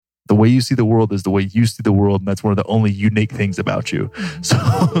the way you see the world is the way you see the world, and that's one of the only unique things about you. So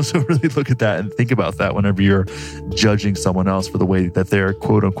really look at that and think about that whenever you're judging someone else for the way that they're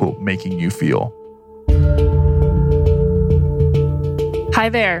quote unquote making you feel. Hi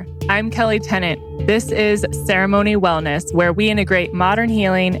there, I'm Kelli Tennant. This is Ceremony Wellness, where we integrate modern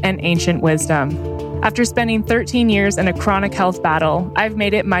healing and ancient wisdom. After spending 13 years in a chronic health battle, I've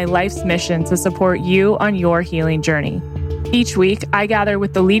made it my life's mission to support you on your healing journey. Each week, I gather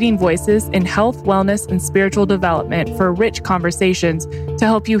with the leading voices in health, wellness, and spiritual development for rich conversations to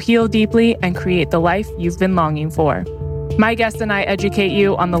help you heal deeply and create the life you've been longing for. My guests and I educate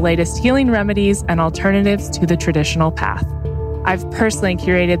you on the latest healing remedies and alternatives to the traditional path. I've personally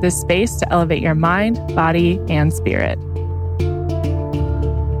curated this space to elevate your mind, body, and spirit.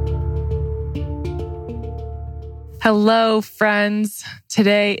 Hello, friends.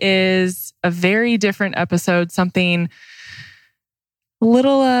 Today is a very different episode, something a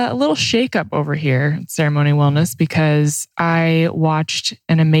little shakeup over here at Ceremony Wellness, because I watched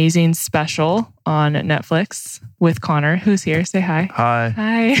an amazing special on Netflix with Connor, who's here. Say hi. Hi.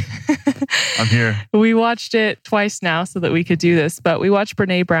 Hi. I'm here. We watched it twice now so that we could do this, but we watched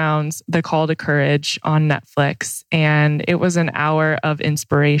Brené Brown's The Call to Courage on Netflix, and it was an hour of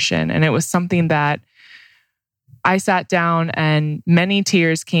inspiration. And it was something that I sat down and many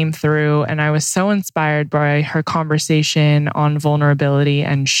tears came through, and I was so inspired by her conversation on vulnerability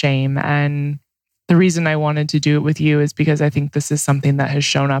and shame. And the reason I wanted to do it with you is because I think this is something that has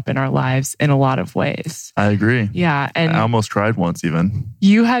shown up in our lives in a lot of ways. I agree. Yeah. And I almost cried once even.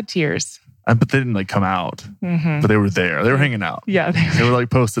 You had tears. But they didn't come out. But they were there. They were hanging out. Yeah. They were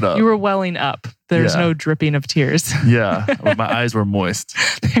posted up. You were welling up. There's no dripping of tears. Yeah. My eyes were moist.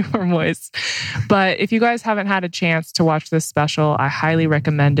 They were moist. But if you guys haven't had a chance to watch this special, I highly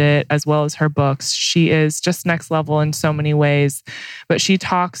recommend it, as well as her books. She is just next level in so many ways. But she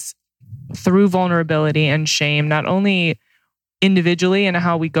talks through vulnerability and shame, not only individually and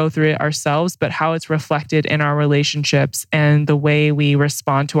how we go through it ourselves, but how it's reflected in our relationships and the way we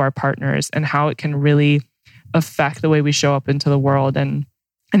respond to our partners, and how it can really affect the way we show up into the world, and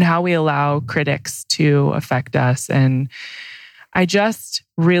how we allow critics to affect us. And I just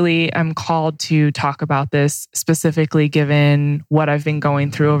really am called to talk about this specifically given what I've been going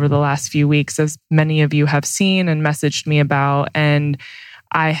through over the last few weeks, as many of you have seen and messaged me about. And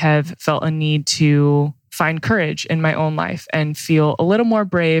I have felt a need to find courage in my own life and feel a little more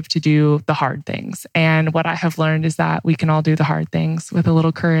brave to do the hard things. And what I have learned is that we can all do the hard things with a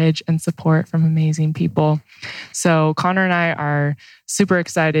little courage and support from amazing people. So Connor and I are super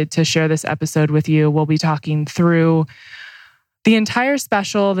excited to share this episode with you. We'll be talking through the entire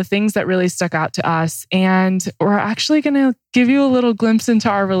special, the things that really stuck out to us. And we're actually going to give you a little glimpse into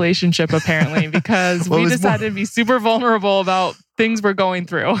our relationship, apparently, because we decided to be super vulnerable about things we're going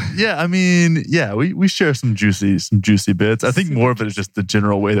through. Yeah, we share some juicy bits. I think more of it is just the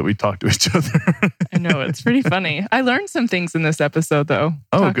general way that we talk to each other. I know, it's pretty funny. I learned some things in this episode, though,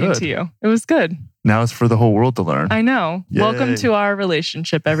 talking to you. It was good. Now it's for the whole world to learn. I know. Yay. Welcome to our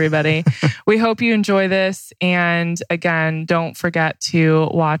relationship, everybody. We hope you enjoy this. And again, don't forget to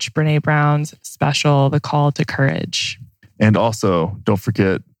watch Brené Brown's special, The Call to Courage. And also, don't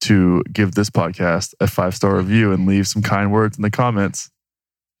forget to give this podcast a 5-star review and leave some kind words in the comments.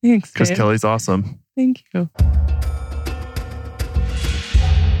 Thanks, because Kelli's awesome. Thank you.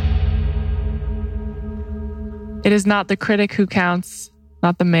 It is not the critic who counts,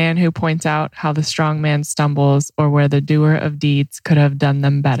 not the man who points out how the strong man stumbles or where the doer of deeds could have done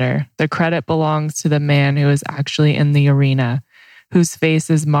them better. The credit belongs to the man who is actually in the arena, whose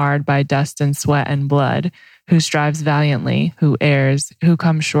face is marred by dust and sweat and blood, who strives valiantly, who errs, who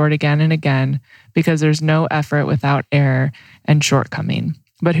comes short again and again, because there's no effort without error and shortcoming,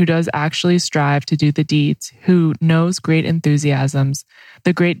 but who does actually strive to do the deeds, who knows great enthusiasms,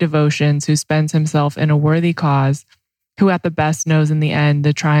 the great devotions, who spends himself in a worthy cause, who at the best knows in the end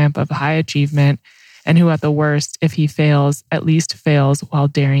the triumph of high achievement, and who at the worst, if he fails, at least fails while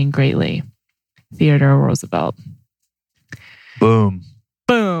daring greatly. Theodore Roosevelt. Boom.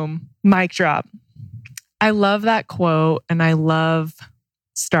 Boom. Mic drop. I love that quote, and I love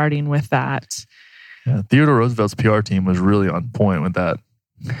starting with that. Yeah, Theodore Roosevelt's PR team was really on point with that.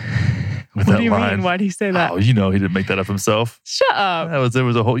 What do you mean? Why do you say that? Oh, he didn't make that up himself. Shut up. There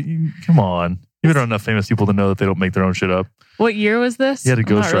was a whole. Come on, you've been around enough famous people to know that they don't make their own shit up. What year was this? He had a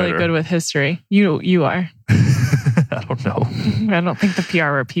ghostwriter. I'm not really good with history. You are. I don't know. I don't think the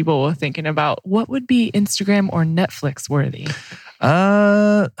PR people were thinking about what would be Instagram or Netflix worthy.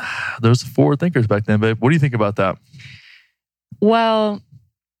 There's forward thinkers back then, babe. What do you think about that? Well,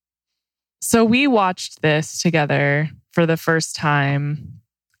 so we watched this together for the first time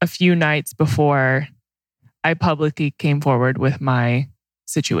a few nights before I publicly came forward with my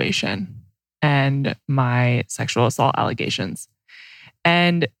situation and my sexual assault allegations.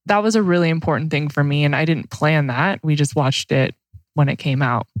 And that was a really important thing for me. And I didn't plan that. We just watched it when it came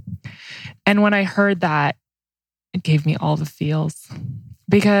out. And when I heard that, it gave me all the feels.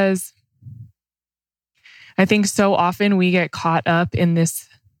 Because I think so often we get caught up in this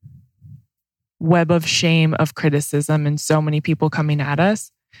web of shame of criticism and so many people coming at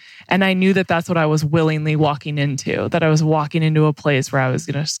us. And I knew that that's what I was willingly walking into, that I was walking into a place where I was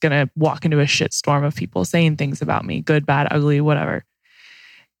just going to walk into a shitstorm of people saying things about me, good, bad, ugly, whatever.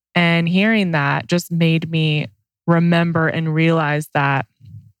 And hearing that just made me remember and realize that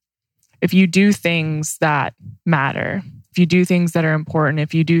if you do things that matter, if you do things that are important,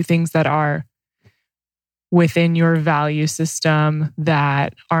 if you do things that are within your value system,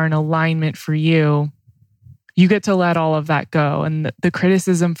 that are in alignment for you, you get to let all of that go. And the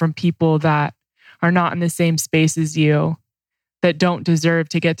criticism from people that are not in the same space as you, that don't deserve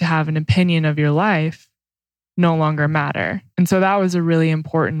to get to have an opinion of your life, no longer matter. And so that was a really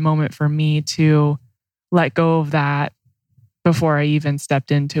important moment for me to let go of that before I even stepped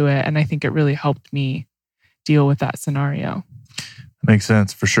into it. And I think it really helped me deal with that scenario. Makes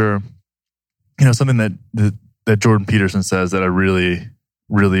sense, for sure. You know, something that Jordan Peterson says that I really,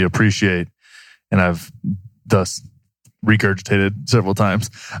 really appreciate, and I've thus regurgitated several times,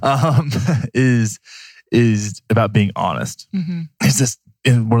 is about being honest. Mm-hmm. It's just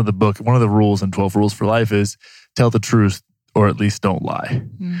in one of the rules in 12 Rules for Life is tell the truth or at least don't lie.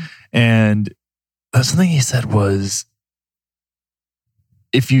 Mm. And something he said was,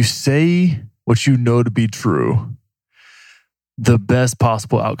 if you say what you know to be true, the best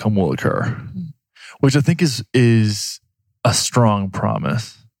possible outcome will occur, which I think is a strong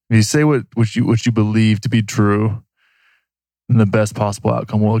promise. If you say what you believe to be true, then the best possible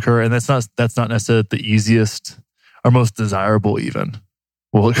outcome will occur, and that's not necessarily the easiest or most desirable even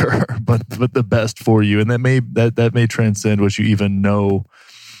will occur, but the best for you, and that may transcend what you even know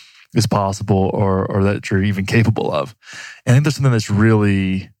is possible or that you're even capable of. And I think there's something that's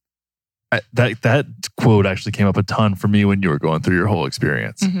really that quote actually came up a ton for me when you were going through your whole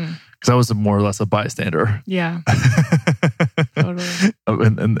experience. Mm-hmm. Because I was more or less a bystander. Yeah. Totally.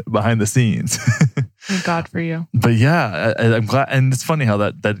 And behind the scenes. Thank God for you. But yeah, I'm glad. And it's funny how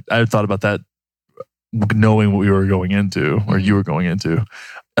that I thought about that knowing what we were going into, or you were going into.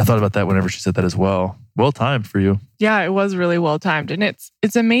 I thought about that whenever she said that as well. Well timed for you. Yeah, it was really well timed. And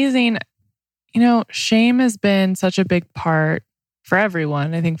it's amazing. You know, shame has been such a big part for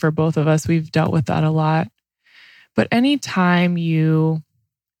everyone. I think for both of us, we've dealt with that a lot. But anytime you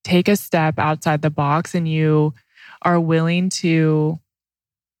take a step outside the box and you are willing to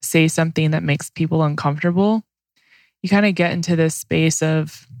say something that makes people uncomfortable, you kind of get into this space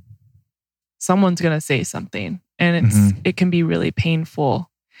of someone's going to say something, and it can be really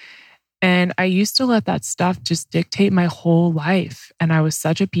painful. And I used to let that stuff just dictate my whole life. And I was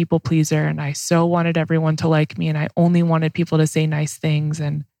such a people pleaser, and I so wanted everyone to like me, and I only wanted people to say nice things.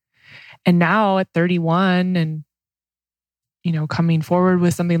 And now at 31 and coming forward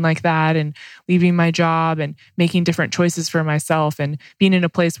with something like that and leaving my job and making different choices for myself and being in a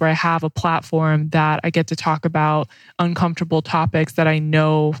place where I have a platform that I get to talk about uncomfortable topics that I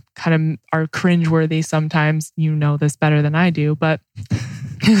know kind of are cringeworthy sometimes. You know this better than I do, but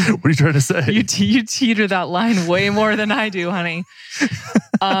what are you trying to say? You teeter that line way more than I do, honey.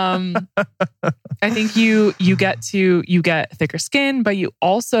 I think you get thicker skin, but you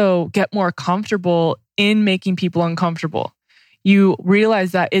also get more comfortable in making people uncomfortable. You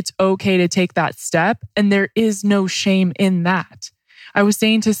realize that it's okay to take that step, and there is no shame in that. I was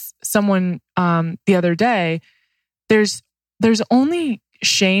saying to someone the other day, there's only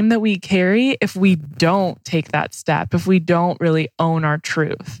shame that we carry if we don't take that step, if we don't really own our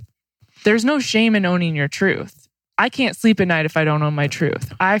truth. There's no shame in owning your truth. I can't sleep at night if I don't own my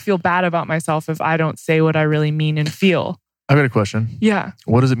truth. I feel bad about myself if I don't say what I really mean and feel. I've got a question. Yeah.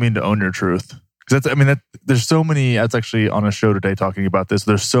 What does it mean to own your truth? Because there's so many. I was actually on a show today talking about this.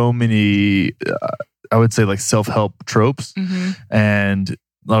 There's so many, I would say, like self-help tropes and a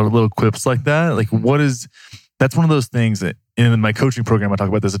lot of little quips like that. Like, that's one of those things that in my coaching program, I talk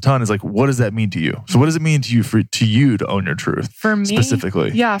about this a ton, is like, what does that mean to you? So what does it mean to you to own your truth? For me,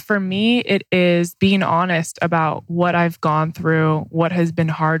 specifically? Yeah, for me, it is being honest about what I've gone through, what has been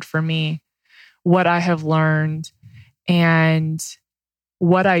hard for me, what I have learned, and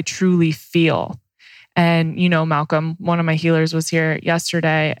what I truly feel. And, Malcolm, one of my healers, was here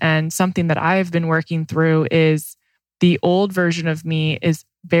yesterday, and something that I've been working through is the old version of me is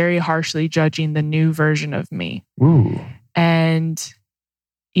very harshly judging the new version of me. Ooh. And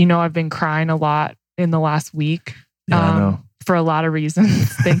I've been crying a lot in the last week. I know. For a lot of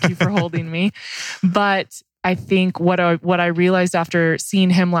reasons. Thank you for holding me. But I think what I realized after seeing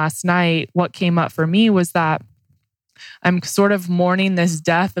him last night, what came up for me was that I'm sort of mourning this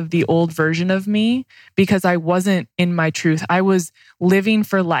death of the old version of me because I wasn't in my truth. I was living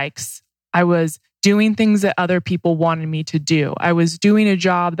for likes. I was doing things that other people wanted me to do. I was doing a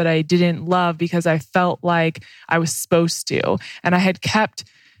job that I didn't love because I felt like I was supposed to. And I had kept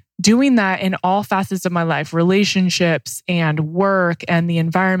doing that in all facets of my life, relationships and work and the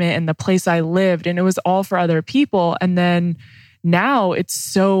environment and the place I lived. And it was all for other people. And then now it's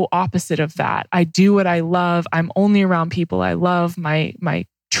so opposite of that. I do what I love. I'm only around people I love. My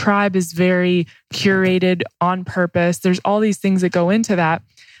tribe is very curated on purpose. There's all these things that go into that.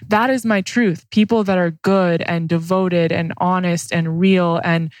 That is my truth. People that are good and devoted and honest and real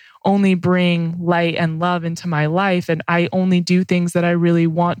and only bring light and love into my life. And I only do things that I really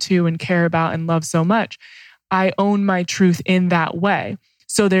want to and care about and love so much. I own my truth in that way.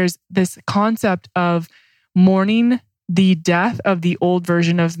 So there's this concept of mourning the death of the old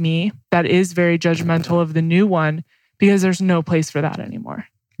version of me that is very judgmental of the new one because there's no place for that anymore.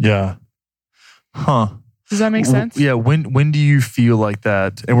 Yeah. Huh. Does that make sense? Yeah. When do you feel like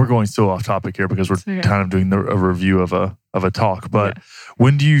that? And we're going so off topic here because we're kind of doing a review of a talk. But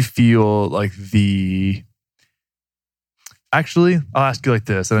when do you feel like Actually, I'll ask you like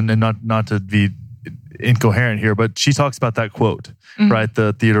this, and not to be incoherent here, but she talks about that quote, right?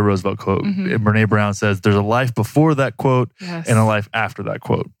 The Theodore Roosevelt quote. Brené Brown says there's a life before that quote and a life after that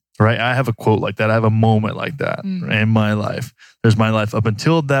quote. Right? I have a quote like that. I have a moment like that in my life. There's my life up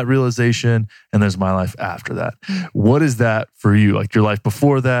until that realization, and there's my life after that. What is that for you? Like your life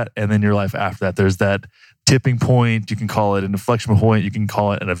before that, and then your life after that. There's that tipping point. You can call it an inflection point. You can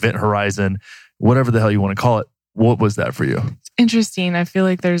call it an event horizon. Whatever the hell you want to call it. What was that for you? It's interesting. I feel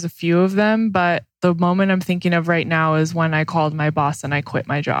like there's a few of them, but the moment I'm thinking of right now is when I called my boss and I quit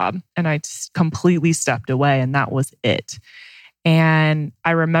my job, and I completely stepped away, and that was it. And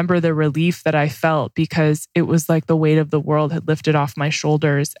I remember the relief that I felt because it was like the weight of the world had lifted off my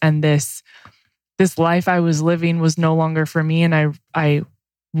shoulders. And this life I was living was no longer for me. And I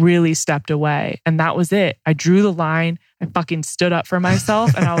really stepped away. And that was it. I drew the line. I fucking stood up for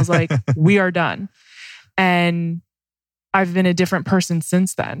myself. And I was like, we are done. And I've been a different person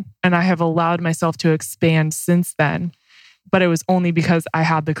since then. And I have allowed myself to expand since then. But it was only because I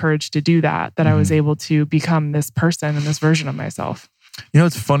had the courage to do that I was able to become this person and this version of myself.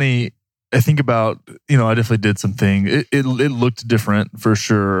 It's funny. I think about, I definitely did something. It looked different for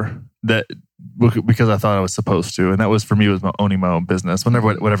sure because I thought I was supposed to. And that was, for me, was owning my own business.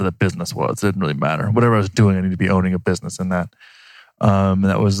 Whatever the business was, it didn't really matter. Whatever I was doing, I needed to be owning a business in that. And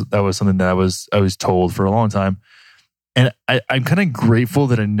that was something that I was told for a long time. And I'm kind of grateful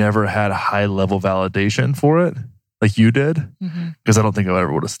that I never had a high level validation for it. Like you did, because I don't think I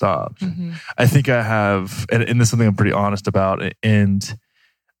ever would have stopped. I think I have, and this is something I'm pretty honest about, and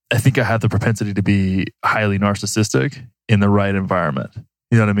I think I have the propensity to be highly narcissistic in the right environment.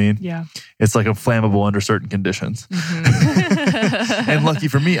 You know what I mean? Yeah. It's like I'm flammable under certain conditions. And lucky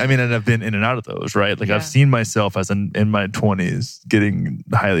for me, and I've been in and out of those, right? Like I've seen myself as in my 20s getting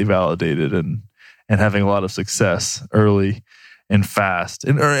highly validated and having a lot of success early and fast,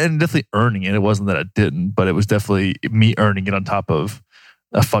 and definitely earning it. It wasn't that I didn't, but it was definitely me earning it on top of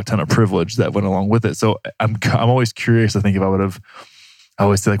a fuck ton of privilege that went along with it. So I'm always curious. I think if I would have, I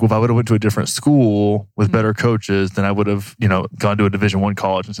always say like, well, if I would have went to a different school with better coaches, then I would have, gone to a Division I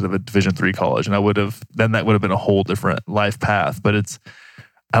college instead of a Division III college, and then that would have been a whole different life path. But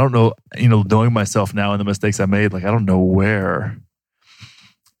I don't know, knowing myself now and the mistakes I made, like I don't know where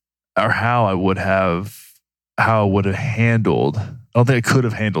or how I would have handled. I don't think I could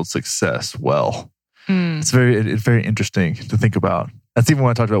have handled success well. It's very interesting to think about. That's even when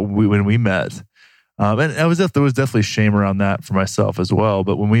I talked about when we met. And there was definitely shame around that for myself as well.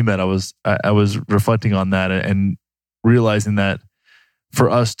 But when we met, I was reflecting on that and realizing that for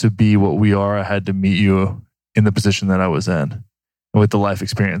us to be what we are, I had to meet you in the position that I was in and with the life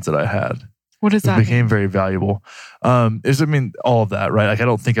experience that I had. What does that mean? It became very valuable. All of that, right? Like I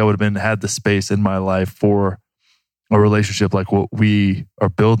don't think I would have had the space in my life for a relationship like what we are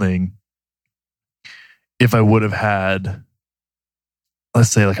building if I would have had, let's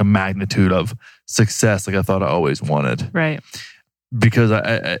say, like a magnitude of success like I thought I always wanted. Right. Because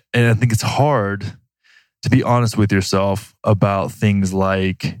I think it's hard to be honest with yourself about things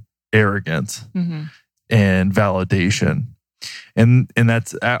like arrogance and validation. And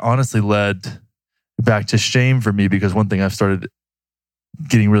that's honestly led back to shame for me, because one thing I've started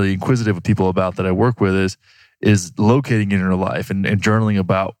getting really inquisitive with people about that I work with is locating it in your life and journaling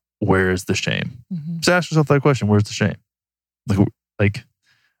about where is the shame. Just ask yourself that question: where's the shame? Like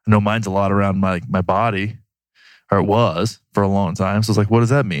I know mine's a lot around my body, or it was for a long time. So it's like, what does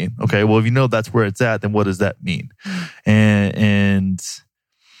that mean? Okay, well, if you know that's where it's at, then what does that mean? And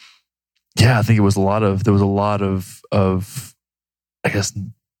yeah, I think there was a lot of I guess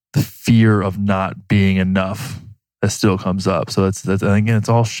the fear of not being enough that still comes up. So that's again, it's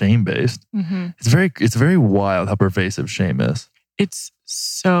all shame based. It's very wild how pervasive shame is. It's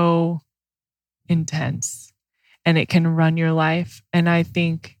so intense, and it can run your life. And I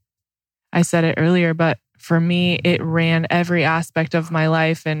think I said it earlier, but for me, it ran every aspect of my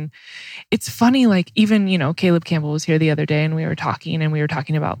life. And it's funny, like even, Caleb Campbell was here the other day and we were talking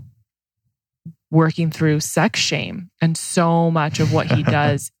about working through sex shame. And so much of what he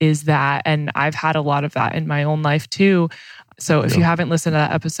does is that. And I've had a lot of that in my own life too. So if you haven't listened to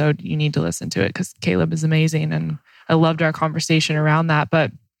that episode, you need to listen to it because Caleb is amazing. And I loved our conversation around that.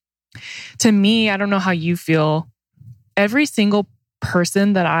 But to me, I don't know how you feel. Every single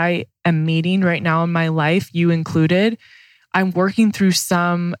person that I am meeting right now in my life, you included, I'm working through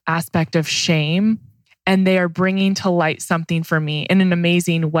some aspect of shame. And they are bringing to light something for me in an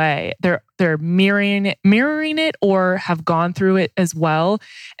amazing way. They're mirroring it or have gone through it as well.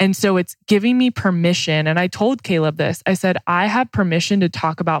 And so it's giving me permission. And I told Caleb this. I said, I have permission to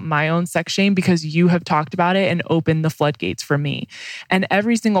talk about my own sex shame because you have talked about it and opened the floodgates for me. And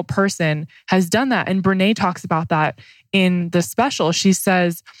every single person has done that. And Brené talks about that in the special. She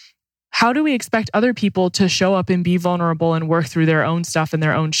says, how do we expect other people to show up and be vulnerable and work through their own stuff and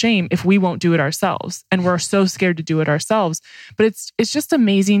their own shame if we won't do it ourselves? And we're so scared to do it ourselves. But it's just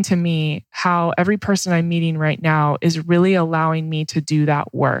amazing to me how every person I'm meeting right now is really allowing me to do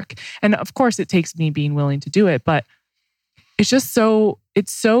that work. And of course, it takes me being willing to do it, but it's just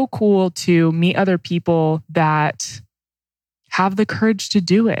it's so cool to meet other people that have the courage to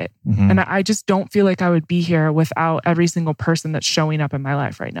do it. And I just don't feel like I would be here without every single person that's showing up in my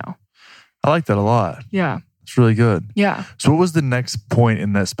life right now. I like that a lot. Yeah. It's really good. Yeah. So what was the next point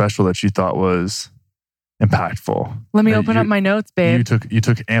in that special that you thought was impactful? Let me open up my notes, babe. You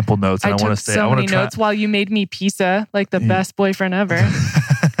took ample notes. And I want to say, so many notes while you made me pizza like the best boyfriend ever.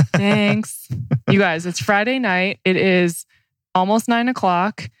 Thanks. You guys, it's Friday night. It is almost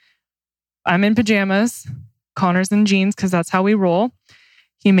 9:00. I'm in pajamas. Connor's in jeans because that's how we roll.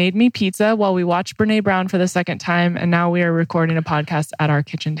 He made me pizza while we watched Brené Brown for the second time, and now we are recording a podcast at our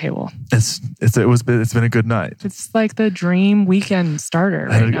kitchen table. It's been a good night. It's like the dream weekend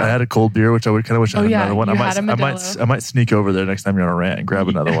starter. I had a cold beer, which I would kind of wish I had another one. I might sneak over there next time you're on a rant and grab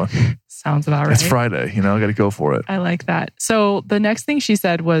another one. Sounds about right. It's Friday, I got to go for it. I like that. So the next thing she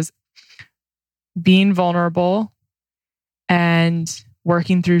said was being vulnerable and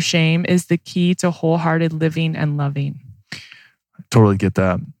working through shame is the key to wholehearted living and loving. Totally get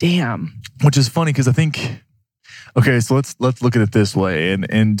that. Damn. Which is funny because I think, okay, so let's look at it this way.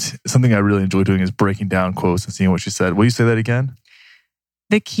 And something I really enjoy doing is breaking down quotes and seeing what she said. Will you say that again?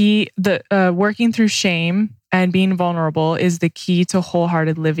 Working through shame and being vulnerable is the key to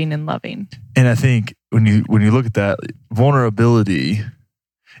wholehearted living and loving. And I think when you look at that, vulnerability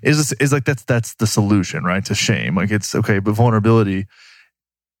is like that's the solution, right? To shame. Like it's okay, but vulnerability.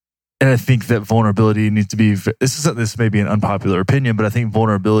 And I think that vulnerability needs to be, this may be an unpopular opinion, but I think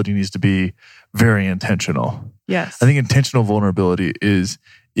vulnerability needs to be very intentional. Yes. I think intentional vulnerability is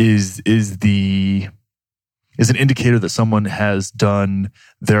an indicator that someone has done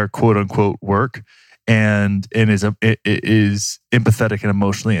their quote unquote work and is empathetic and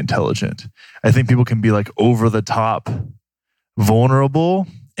emotionally intelligent. I think people can be like over the top vulnerable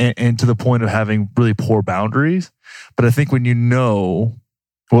and to the point of having really poor boundaries. But I think when you know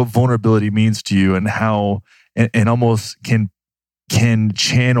what vulnerability means to you and how and almost can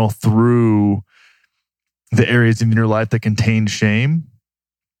channel through the areas in your life that contain shame.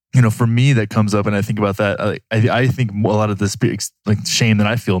 For me, that comes up, and I think about that. I think a lot of this like shame that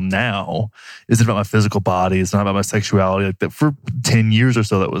I feel now isn't about my physical body. It's not about my sexuality. Like that for 10 years or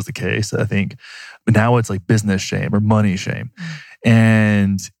so, that was the case. I think, but now it's like business shame or money shame,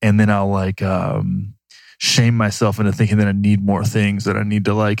 and then I'll shame myself into thinking that I need more things, that I need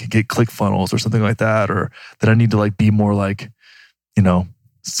to like get ClickFunnels or something like that, or that I need to like be more like,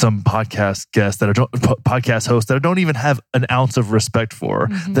 some podcast host that I don't even have an ounce of respect for,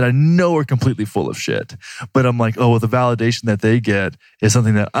 that I know are completely full of shit. But I'm like, the validation that they get is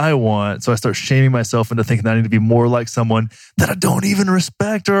something that I want. So I start shaming myself into thinking that I need to be more like someone that I don't even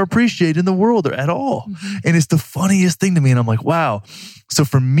respect or appreciate in the world or at all. And it's the funniest thing to me. And I'm like, wow. So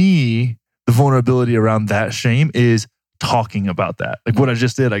for me, the vulnerability around that shame is talking about that. Like what I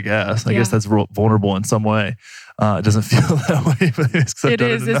just did, I guess. I guess that's vulnerable in some way. It doesn't feel that way, but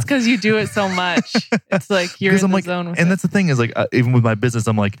it's because you do it so much. It's like you're in the zone with it. And that's the thing is like, even with my business,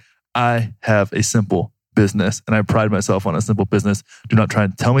 I'm like, I have a simple business and I pride myself on a simple business. Do not try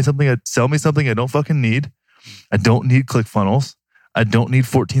and sell me something I don't fucking need. I don't need ClickFunnels. I don't need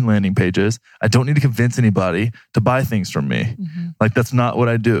 14 landing pages. I don't need to convince anybody to buy things from me. Mm-hmm. Like that's not what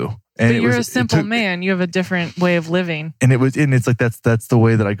I do. And but you're a simple man. You have a different way of living. And it's like that's the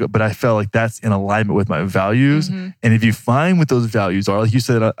way that I go. But I felt like that's in alignment with my values. Mm-hmm. And if you find what those values are, like you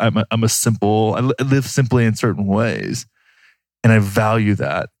said, I live simply in certain ways. And I value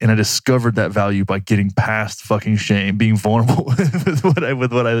that. And I discovered that value by getting past fucking shame, being vulnerable with what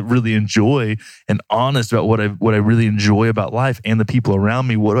I really enjoy, and honest about what I really enjoy about life and the people around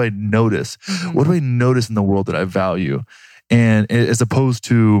me. What do I notice? Mm-hmm. What do I notice in the world that I value? And as opposed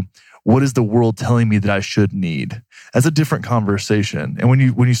to what is the world telling me that I should need? That's a different conversation. And when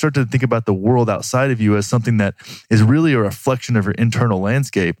you start to think about the world outside of you as something that is really a reflection of your internal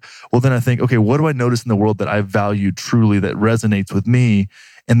landscape, well, then I think, okay, what do I notice in the world that I value truly, that resonates with me?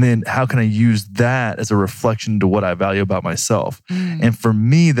 And then how can I use that as a reflection to what I value about myself? Mm. And for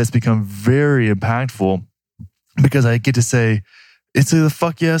me, that's become very impactful because I get to say, it's either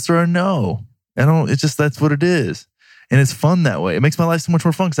fuck yes or a no. That's what it is. And it's fun that way. It makes my life so much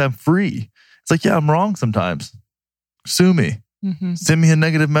more fun because I'm free. It's like, yeah, I'm wrong sometimes. Sue me. Mm-hmm. Send me a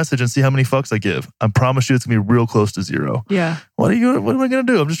negative message and see how many fucks I give. I promise you it's going to be real close to zero. Yeah. What am I going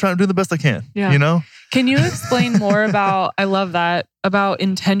to do? I'm just trying to do the best I can. Yeah. You know? Can you explain more about, I love that, about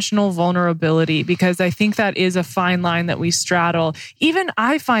intentional vulnerability? Because I think that is a fine line that we straddle. Even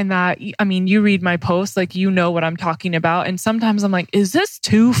I find that, I mean, you read my posts, like, you know what I'm talking about. And sometimes I'm like, is this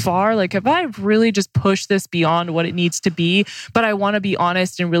too far? Like, have I really just pushed this beyond what it needs to be? But I want to be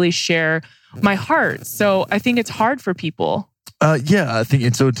honest and really share my heart. So I think it's hard for people. Yeah, I think,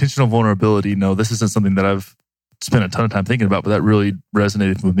 and so intentional vulnerability, no, this isn't something that I've spent a ton of time thinking about, but that really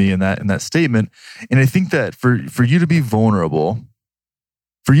resonated with me in that statement. And I think that for you to be vulnerable,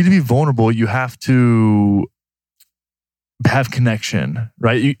 you have to have connection,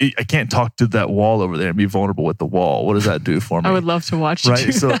 right? I can't talk to that wall over there and be vulnerable with the wall. What does that do for me? I would love to watch you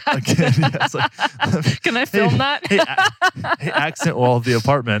do that. Again, yeah, it's like, can I film that? Hey, accent wall of the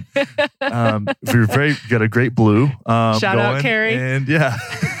apartment. You got a great blue. Shout out, Kelli. And yeah.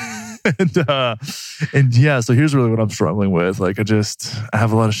 and yeah, so here's really what I'm struggling with. Like, I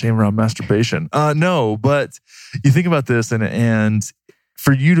have a lot of shame around masturbation. No, but you think about this, and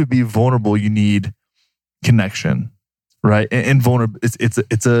for you to be vulnerable, you need connection, right? And vulnerable,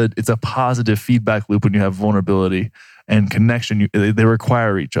 it's a positive feedback loop when you have vulnerability and connection. They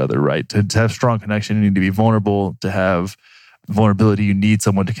require each other, right? To have strong connection, you need to be vulnerable. To have vulnerability, you need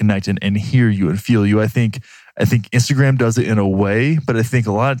someone to connect and hear you and feel you. I think Instagram does it in a way, but I think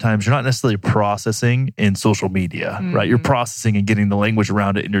a lot of times you're not necessarily processing in social media, right? You're processing and getting the language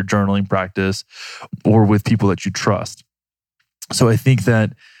around it in your journaling practice or with people that you trust. So I think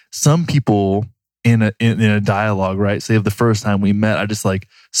that some people in a dialogue, right? Say, the first time we met, I just like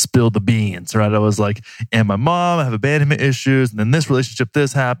spilled the beans, right? I was like, and my mom, I have abandonment issues, and then this relationship,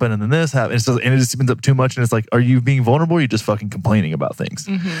 this happened, and then this happened. And it just ends up too much. And it's like, are you being vulnerable? Or are you just fucking complaining about things?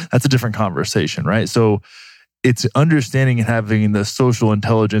 Mm-hmm. That's a different conversation, right? So it's understanding and having the social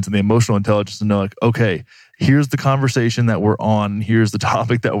intelligence and the emotional intelligence to know, like, okay, here's the conversation that we're on, here's the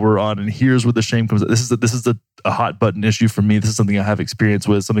topic that we're on, and here's where the shame comes. This is a hot button issue for me. This is something I have experience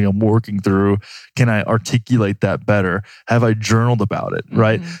with, something I'm working through. Can I articulate that better? Have I journaled about it,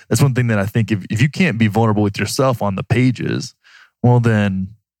 right? Mm-hmm. That's one thing that I think if you can't be vulnerable with yourself on the pages, well, then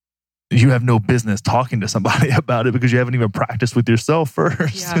you have no business talking to somebody about it because you haven't even practiced with yourself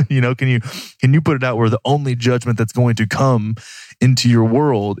first. Yeah. You know, can you put it out where the only judgment that's going to come into your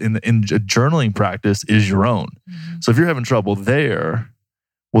world in a journaling practice is your own? Mm-hmm. So if you're having trouble there,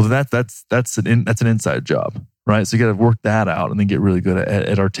 well, that's an inside job, right? So you got to work that out and then get really good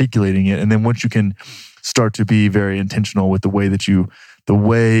at articulating it. And then once you can start to be very intentional with the way that you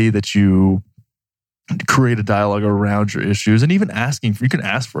create a dialogue around your issues, and even you can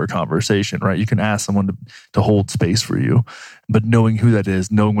ask for a conversation, right? You can ask someone to hold space for you, but knowing who that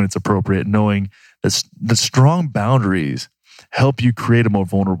is, knowing when it's appropriate, knowing that the strong boundaries help you create a more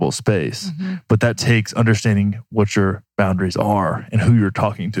vulnerable space. Mm-hmm. But that takes understanding what your boundaries are and who you're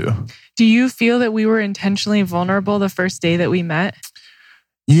talking to. Do you feel that we were intentionally vulnerable the first day that we met?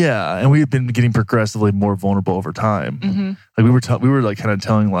 Yeah, and we've been getting progressively more vulnerable over time. Mm-hmm. Like we were like kind of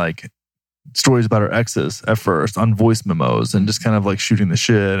telling like stories about our exes at first on voice memos and just kind of like shooting the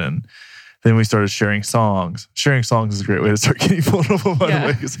shit. And Then we started sharing songs. Sharing songs is a great way to start getting vulnerable, by the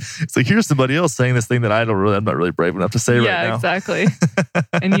way. It's like, here's somebody else saying this thing that I'm not really brave enough to say right now. Yeah, exactly.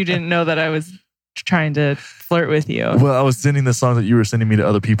 And you didn't know that I was trying to flirt with you. Well, I was sending the songs that you were sending me to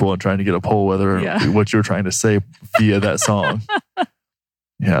other people and trying to get a poll whether what you were trying to say via that song.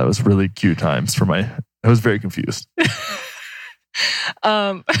 Yeah, it was really cute times I was very confused.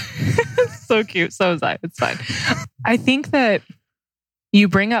 So cute. So was I. It's fine. I think that you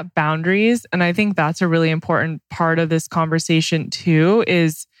bring up boundaries, and I think that's a really important part of this conversation too,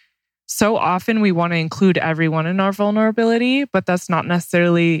 is so often we want to include everyone in our vulnerability, but that's not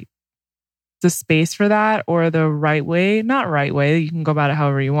necessarily the space for that or the right way. Not right way. You can go about it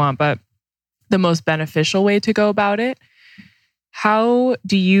however you want, but the most beneficial way to go about it. How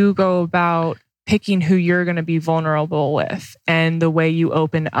do you go about picking who you're going to be vulnerable with and the way you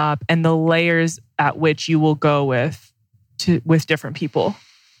open up and the layers at which you will go with different people?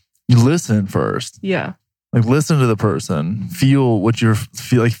 You listen first. Yeah. Like, listen to the person, feel what you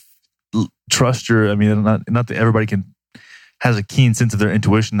feel like, trust not that everybody has a keen sense of their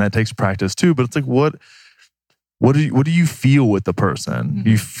intuition. That takes practice too, but it's like, what do you feel with the person? Mm-hmm.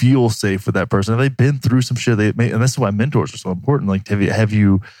 Do you feel safe with that person? Have they been through some shit? And this is why mentors are so important. Like, have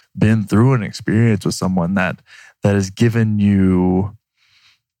you been through an experience with someone that has given you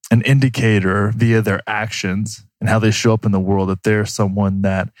an indicator via their actions and how they show up in the world that they're someone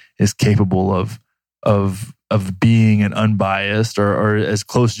that is capable of being an unbiased or as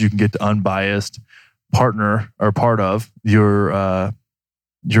close as you can get to unbiased partner or part of your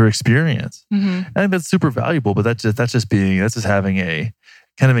experience. Mm-hmm. I think that's super valuable, but that's just having a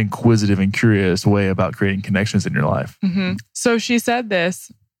kind of inquisitive and curious way about creating connections in your life. Mm-hmm. So she said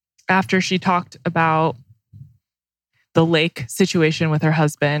this after she talked about the lake situation with her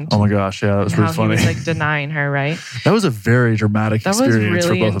husband. Oh my gosh, yeah, that was pretty funny. He was like denying her, right? That was a very dramatic experience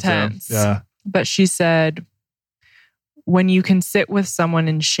really for both intense. of them. Yeah. But she said, when you can sit with someone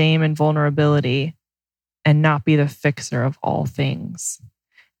in shame and vulnerability and not be the fixer of all things,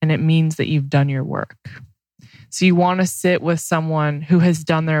 and it means that you've done your work. So you want to sit with someone who has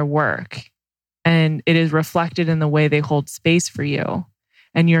done their work and it is reflected in the way they hold space for you.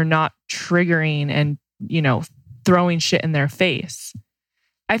 And you're not triggering and, throwing shit in their face.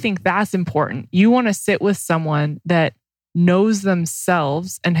 I think that's important. You want to sit with someone that knows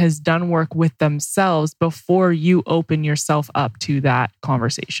themselves and has done work with themselves before you open yourself up to that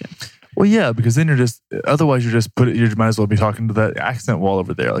conversation. Well, yeah, because then otherwise you might as well be talking to that accent wall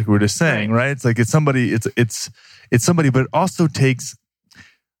over there, like we were just saying, right? It's like it's somebody, but it also takes,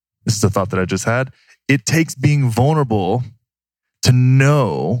 this is a thought that I just had, it takes being vulnerable to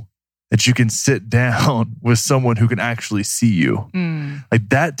know that you can sit down with someone who can actually see you. Like,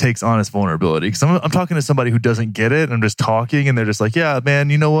 that takes honest vulnerability. Because I'm talking to somebody who doesn't get it, and I'm just talking, and they're just like, yeah, man,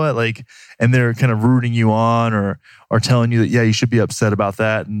 you know what? Like, and they're kind of rooting you on or telling you that, yeah, you should be upset about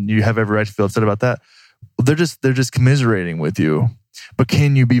that, and you have every right to feel upset about that. They're just commiserating with you. But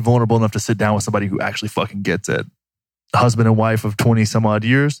can you be vulnerable enough to sit down with somebody who actually fucking gets it? Husband and wife of 20 some odd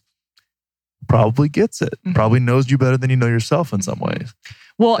years probably gets it. Mm-hmm. Probably knows you better than you know yourself in some ways.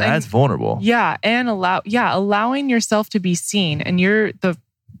 Well, that's vulnerable. Yeah. And allowing yourself to be seen. And you're the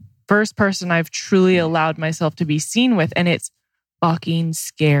first person I've truly allowed myself to be seen with. And it's fucking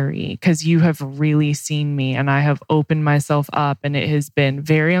scary because you have really seen me and I have opened myself up, and it has been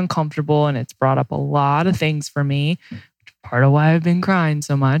very uncomfortable, and it's brought up a lot of things for me. Part of why I've been crying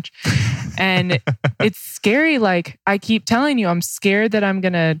so much. And it's scary. Like, I keep telling you, I'm scared that I'm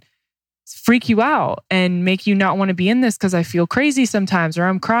going to freak you out and make you not want to be in this because I feel crazy sometimes, or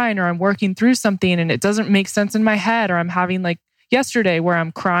I'm crying, or I'm working through something and it doesn't make sense in my head, or I'm having, like yesterday, where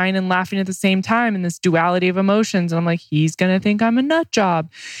I'm crying and laughing at the same time in this duality of emotions. And I'm like, he's going to think I'm a nut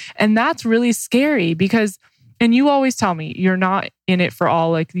job. And that's really scary because, and you always tell me, you're not in it for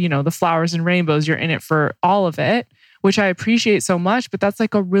all, like, the flowers and rainbows, you're in it for all of it, which I appreciate so much, but that's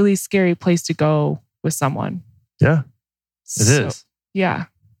like a really scary place to go with someone. Yeah, it is. Yeah.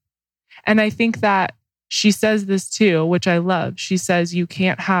 And I think that she says this too, which I love. She says you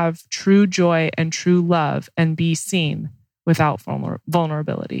can't have true joy and true love and be seen without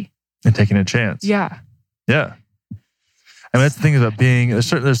vulnerability. And taking a chance. Yeah. Yeah. I mean, that's the thing about being,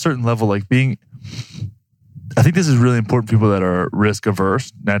 there's a certain level, like being, I think this is really important for people that are risk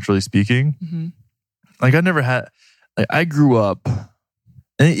averse, naturally speaking. Mm-hmm. Like, I grew up,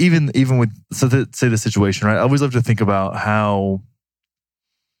 and even with, say the situation, right? I always love to think about how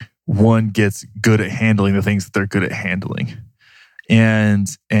one gets good at handling the things that they're good at handling. And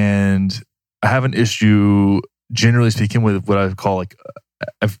I have an issue, generally speaking, with what I call, like,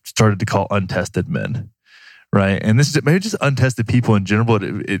 I've started to call untested men, right? And this is maybe just untested people in general, but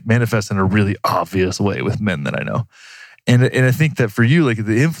it manifests in a really obvious way with men that I know. And I think that for you, like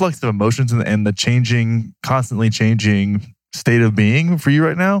the influx of emotions and the constantly changing state of being for you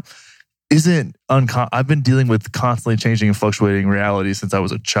right now isn't I've been dealing with constantly changing and fluctuating reality since I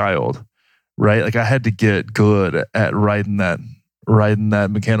was a child, right? Like I had to get good at riding that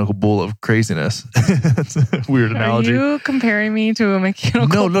mechanical bull of craziness. That's a weird analogy. Are you comparing me to a mechanical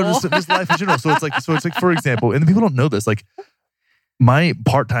bull? No, just life in general. So it's like, for example, and people don't know this, like my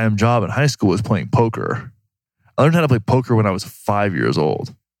part-time job in high school was playing poker. I learned how to play poker when I was 5 years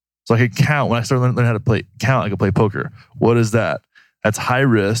old. So I could count. When I started learning how to count, I could play poker. What is that? That's high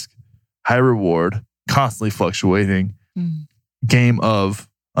risk, high reward, constantly fluctuating game of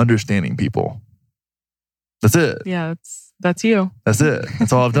understanding people. That's it. Yeah, that's you. That's it.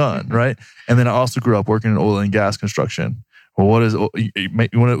 That's all I've done, right? And then I also grew up working in oil and gas construction. Well, what is you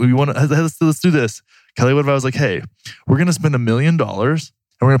want to let's do this, Kelly? What if I was like, hey, we're going to spend $1 million and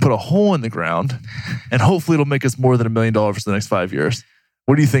we're going to put a hole in the ground, and hopefully it'll make us more than $1 million for the next 5 years.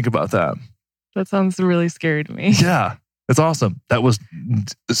 What do you think about that? That sounds really scary to me. Yeah. It's awesome. That was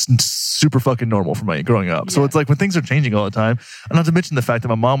super fucking normal for me growing up. Yeah. So it's like when things are changing all the time, and not to mention the fact that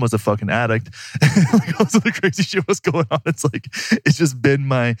my mom was a fucking addict, like all the crazy shit was going on. It's like, it's been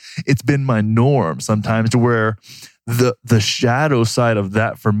my norm sometimes, to where the shadow side of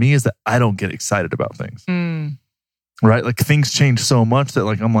that for me is that I don't get excited about things. Right? Like things change so much that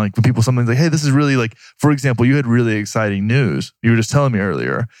like, I'm like, when people something's like, hey, this is really like, for example, you had really exciting news. You were just telling me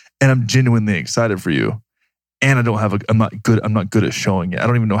earlier, and I'm genuinely excited for you. And I'm not good at showing it. I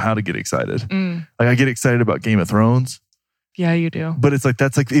don't even know how to get excited. Like I get excited about Game of Thrones. Yeah, you do. But it's like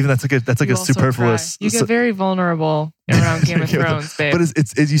that's like a superfluous. You get very vulnerable around Game of Thrones, babe. But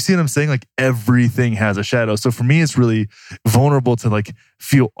it's you see what I'm saying? Like everything has a shadow. So for me, it's really vulnerable to like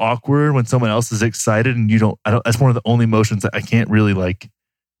feel awkward when someone else is excited and you don't. That's one of the only emotions that I can't really like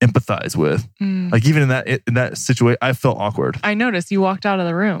empathize with. Like even in that situation, I felt awkward. I noticed you walked out of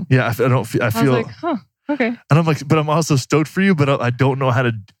the room. Yeah, I feel like, huh. Okay. And I'm like, but I'm also stoked for you, but I don't know how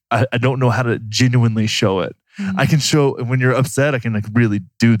to. I don't know how to genuinely show it. I can show when you're upset. I can like really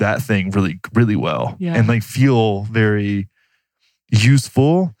do that thing really, really well, and like feel very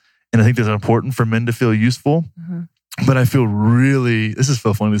useful. And I think that's important for men to feel useful. But I feel really. This is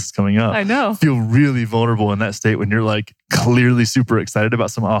so funny. This is coming up. I know. Feel really vulnerable in that state when you're like clearly super excited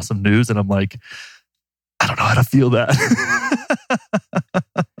about some awesome news, and I'm like, I don't know how to feel that.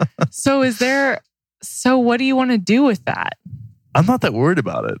 So what do you want to do with that? I'm not that worried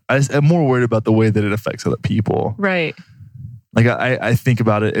about it. I'm more worried about the way that it affects other people. Right. Like I think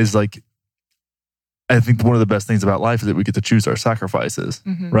about it as like, I think one of the best things about life is that we get to choose our sacrifices,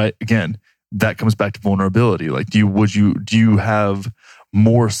 right? Again, that comes back to vulnerability. Like, do you have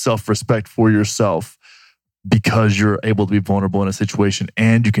more self-respect for yourself because you're able to be vulnerable in a situation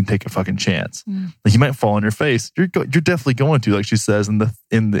and you can take a fucking chance? Like you might fall on your face. You're definitely going to, like she says in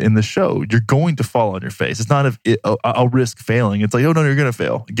the show, you're going to fall on your face. It's not I'll risk failing. It's like, oh no, you're going to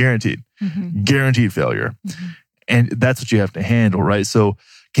fail. Guaranteed. Guaranteed failure. And that's what you have to handle, right? So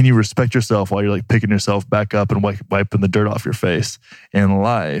can you respect yourself while you're like picking yourself back up and wiping the dirt off your face in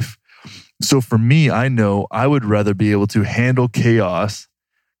life? So for me, I know I would rather be able to handle chaos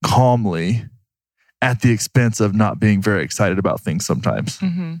calmly at the expense of not being very excited about things sometimes.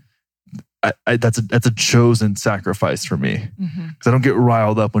 That's a chosen sacrifice for me, because I don't get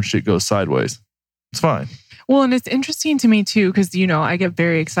riled up when shit goes sideways. It's fine. Well, and it's interesting to me too, because I get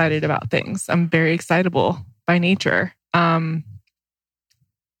very excited about things. I'm very excitable by nature.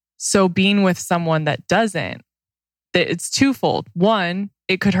 So being with someone that doesn't, it's twofold. One,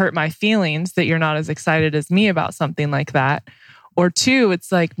 it could hurt my feelings that you're not as excited as me about something like that. Or two,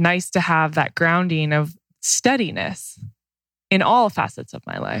 it's like nice to have that grounding of steadiness in all facets of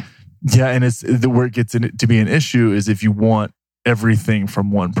my life. Yeah, and it's where it gets to be an issue is if you want everything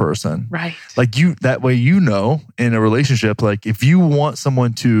from one person. Right. Like that way in a relationship, like if you want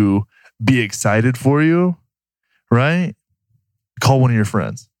someone to be excited for you, right? Call one of your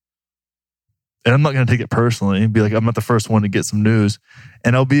friends. And I'm not going to take it personally. Be like, I'm not the first one to get some news,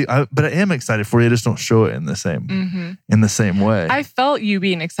 and but I am excited for you. I just don't show it in the same way. I felt you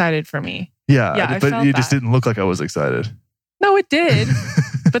being excited for me. Yeah, but you just didn't look like I was excited. No, it did.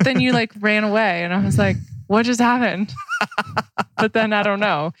 But then you like ran away, and I was like, "What just happened?" But then I don't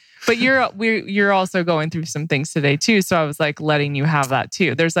know. But you're also going through some things today too. So I was like letting you have that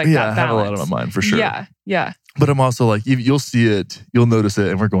too. There's like that balance. I have a lot on my mind for sure. Yeah. But I'm also like, you'll see it, you'll notice it,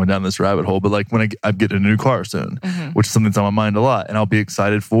 and we're going down this rabbit hole. But like when I get a new car soon, which is something that's on my mind a lot, and I'll be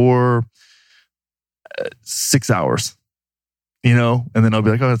excited for 6 hours. you know, and then I'll be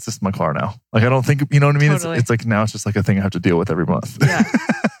like, oh, it's just my car now. Like, I don't think, you know what I mean? Totally. It's like, now it's just like a thing I have to deal with every month. Yeah.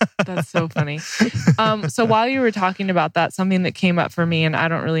 That's so funny. So while you were talking about that, something that came up for me, and I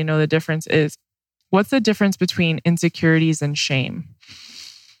don't really know the difference, is what's the difference between insecurities and shame?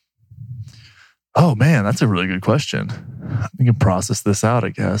 Oh man, that's a really good question. We can process this out, I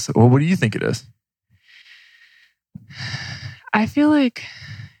guess. Well, what do you think it is? I feel like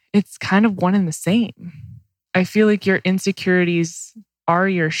it's kind of one and the same. I feel like your insecurities are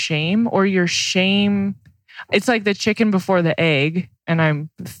your shame, or your shame. It's like the chicken before the egg. And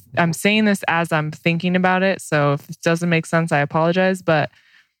I'm saying this as I'm thinking about it. So if it doesn't make sense, I apologize. But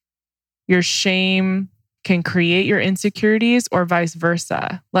your shame can create your insecurities, or vice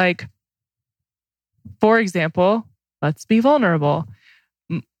versa. Like, for example, let's be vulnerable.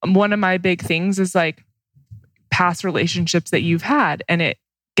 One of my big things is like past relationships that you've had. And it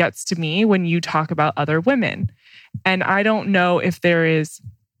gets to me when you talk about other women. And I don't know if there is,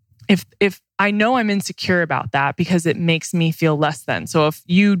 if I know I'm insecure about that because it makes me feel less than. So if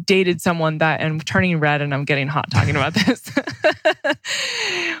you dated someone that, and I'm turning red and I'm getting hot talking about this.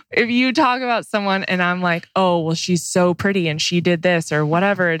 If you talk about someone and I'm like, oh, well, she's so pretty and she did this or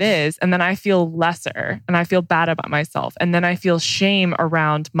whatever it is. And then I feel lesser and I feel bad about myself. And then I feel shame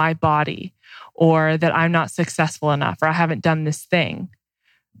around my body, or that I'm not successful enough, or I haven't done this thing.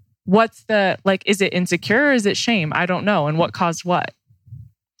 What's the, like, is it insecure or is it shame? I don't know. And what caused what?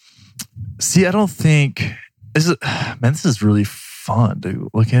 See, I don't think this is really fun to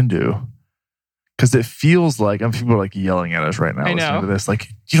look into, because it feels like people are like yelling at us right now. I know. Listening to this, like,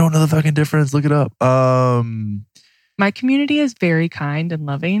 you don't know the fucking difference. Look it up. My community is very kind and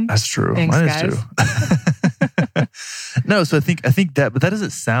loving. That's true. Thanks, Mine guys. is too. No, so I think that, but that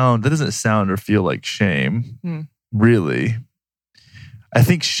doesn't sound or feel like shame, really. I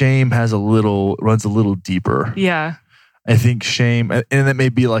think shame runs a little deeper. Yeah. I think shame, and that may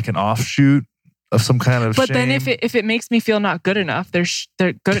be like an offshoot of some kind of but shame. Then if it makes me feel not good enough,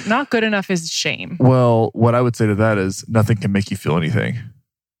 not good enough is shame. Well, what I would say to that is nothing can make you feel anything.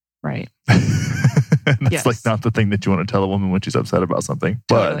 Right. That's like not the thing that you want to tell a woman when she's upset about something.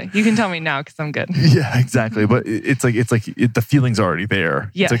 Totally. You can tell me now because I'm good. Yeah, exactly. But it's like the feeling's already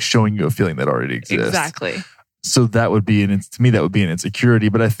there. Yeah. It's like showing you a feeling that already exists. Exactly. So that would be to me that would be an insecurity.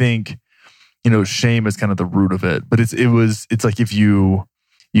 But I think, shame is kind of the root of it. But it's like if you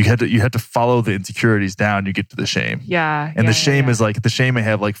had to follow the insecurities down, you get to the shame. Yeah. And the shame is like, the shame may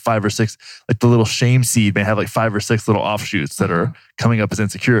have like 5 or 6, like the little shame seed may have like 5 or 6 little offshoots that are coming up as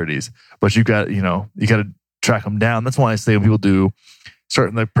insecurities. But you got to track them down. That's why I say when people do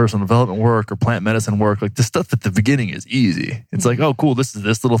certain like personal development work or plant medicine work, like the stuff at the beginning is easy. It's like, oh, cool, this is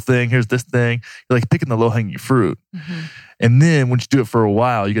this little thing. Here's this thing. You're like picking the low hanging fruit. And then once you do it for a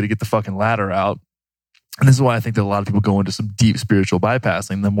while, you got to get the fucking ladder out. And this is why I think that a lot of people go into some deep spiritual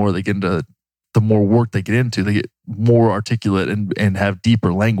bypassing. The more they get into, the more work they get into, they get more articulate and have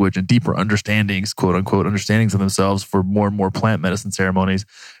deeper language and deeper understandings, quote unquote, understandings of themselves for more and more plant medicine ceremonies.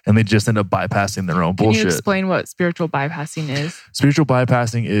 And they just end up bypassing their own bullshit. Can you explain what spiritual bypassing is? Spiritual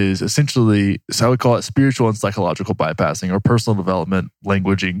bypassing is essentially, so I would call it spiritual and psychological bypassing, or personal development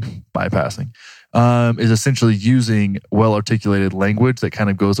languaging bypassing. Is essentially using well-articulated language that kind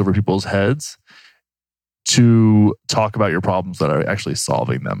of goes over people's heads to talk about your problems that are actually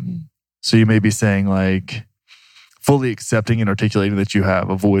solving them. So you may be saying like fully accepting and articulating that you have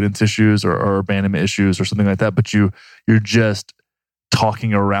avoidance issues or abandonment issues or something like that, but you're just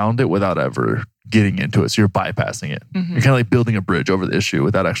talking around it without ever getting into it. So you're bypassing it. You're kind of like building a bridge over the issue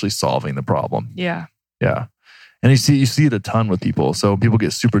without actually solving the problem. Yeah. Yeah. And you see it a ton with people. So people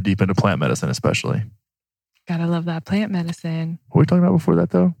get super deep into plant medicine, especially. Gotta love that plant medicine. What were we talking about before that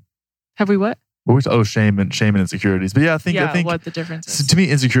though? Have we what? Shame and insecurities. But yeah, I think what the difference is. So to me,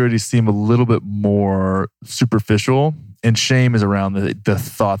 insecurities seem a little bit more superficial, and shame is around the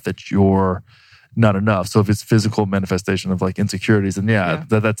thought that you're not enough. So if it's physical manifestation of like insecurities, then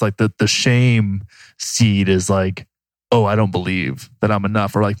that's like the shame seed is like, oh, I don't believe that I'm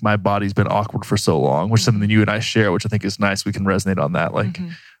enough, or like my body's been awkward for so long, which is something that you and I share, which I think is nice. We can resonate on that, like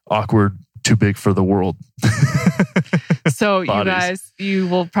awkward, too big for the world. So you guys, you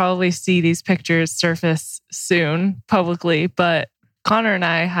will probably see these pictures surface soon publicly, but Connor and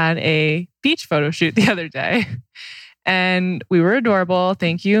I had a beach photo shoot the other day and we were adorable.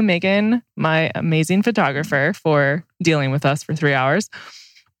 Thank you, Megan, my amazing photographer, for dealing with us for 3 hours.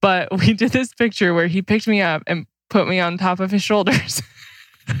 But we did this picture where he picked me up and put me on top of his shoulders.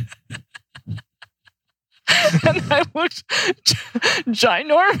 And I looked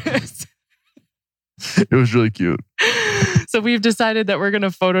ginormous. It was really cute. So we've decided that we're going to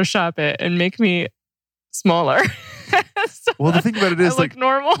Photoshop it and make me smaller. So Well, the thing about it is, I look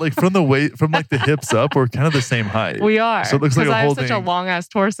normal. like from the hips up, we're kind of the same height. We are. So it looks like a I whole have such thing. a long ass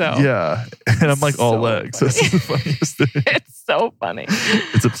torso. Yeah, and I'm like all So legs. So this is the funniest thing. It's so funny.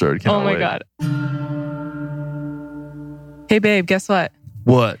 It's absurd. Cannot wait. God. Hey, babe, guess what?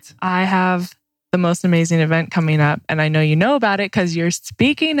 What? I have the most amazing event coming up, and I know you know about it because you're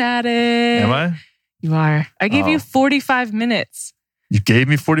speaking at it. Am I? You are. I gave you 45 minutes. You gave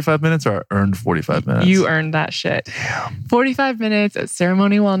me 45 minutes, or I earned 45 minutes? You earned that shit. Damn. 45 minutes at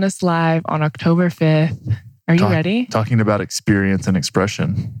Ceremony Wellness Live on October 5th. Are you ready? Talking about experience and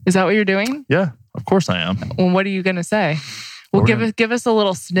expression. Is that what you're doing? Yeah, of course I am. Well, what are you going to say? Well, give us a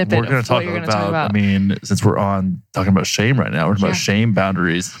little snippet We're going to what you're going to talk about. I mean, since we're on talking about shame right now, we're talking about shame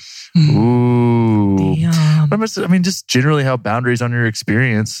boundaries. Mm. Ooh. Damn. I mean, just generally how boundaries on your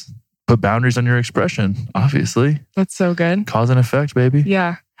experience put boundaries on your expression, obviously. That's so good. Cause and effect, baby.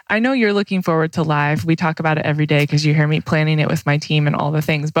 Yeah. I know you're looking forward to live. We talk about it every day because you hear me planning it with my team and all the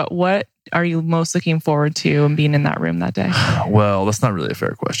things. But what are you most looking forward to and being in that room that day? Well, that's not really a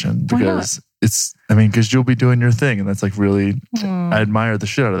fair question because because you'll be doing your thing, and that's like really, I admire the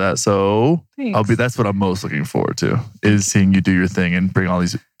shit out of that. So Thanks. that's what I'm most looking forward to, is seeing you do your thing and bring all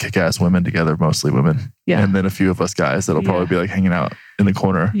these kick-ass women together, mostly women. Yeah. And then a few of us guys that'll probably be like hanging out in the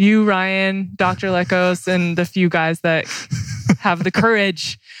corner. You, Ryan, Dr. Lekos, and the few guys that have the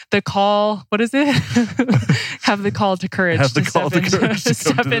courage, the call, what is it? Have the call to courage. Have the call to courage to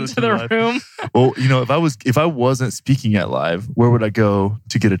step into the room. Well, if I wasn't speaking at live, where would I go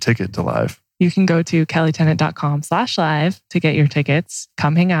to get a ticket to live? You can go to kellitennant.com/live to get your tickets.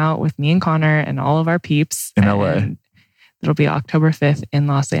 Come hang out with me and Connor and all of our peeps. In LA. It'll be October 5th in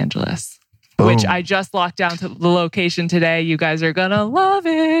Los Angeles, which I just locked down to the location today. You guys are going to love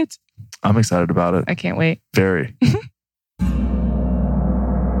it. I'm excited about it. I can't wait. Very.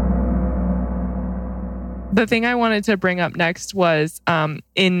 The thing I wanted to bring up next was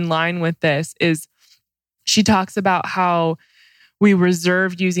in line with this is she talks about how we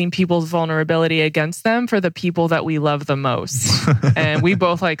reserve using people's vulnerability against them for the people that we love the most. And we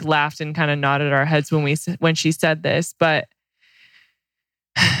both like laughed and kind of nodded our heads when she said this. But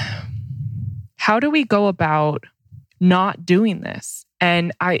how do we go about not doing this?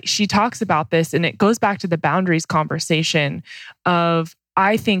 And she talks about this, and it goes back to the boundaries conversation of,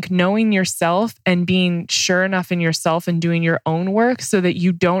 I think, knowing yourself and being sure enough in yourself and doing your own work so that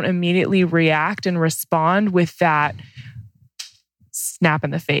you don't immediately react and respond with that snap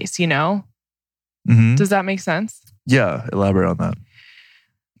in the face, you know? Mm-hmm. Does that make sense? Yeah, elaborate on that.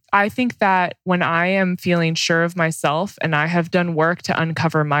 I think that when I am feeling sure of myself and I have done work to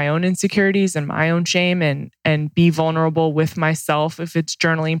uncover my own insecurities and my own shame and be vulnerable with myself, if it's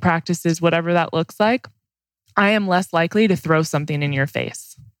journaling practices, whatever that looks like, I am less likely to throw something in your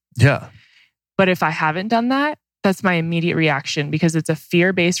face. Yeah. But if I haven't done that, that's my immediate reaction because it's a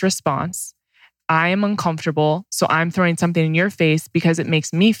fear-based response. I am uncomfortable, so I'm throwing something in your face because it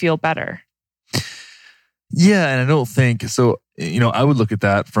makes me feel better. Yeah, and I don't think so. I would look at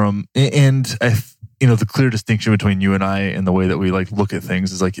that from, and the clear distinction between you and I and the way that we like look at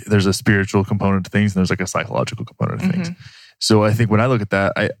things is like there's a spiritual component to things and there's like a psychological component to things. So I think when I look at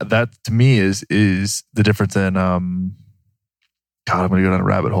that, that to me is the difference in. God, I'm going to go down a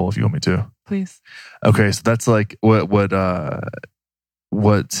rabbit hole if you want me to. Please. Okay, so that's like what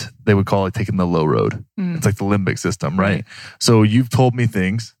they would call like taking the low road. It's like the limbic system, right? So you've told me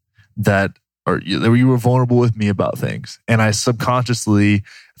things that you were vulnerable with me about things, and I subconsciously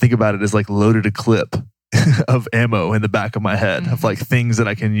think about it as like loaded a clip of ammo in the back of my head of like things that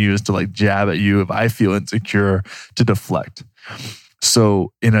I can use to like jab at you if I feel insecure, to deflect.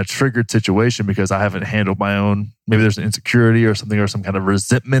 So in a triggered situation, because I haven't handled my own, maybe there's an insecurity or something or some kind of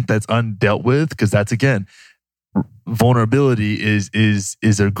resentment that's undealt with, because that's again, vulnerability is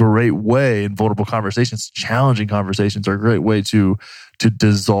a great way, in vulnerable conversations, challenging conversations are a great way to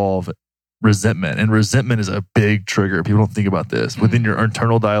dissolve resentment. And resentment is a big trigger. People don't think about this within your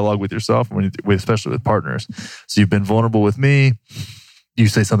internal dialogue with yourself, especially with partners. So you've been vulnerable with me. You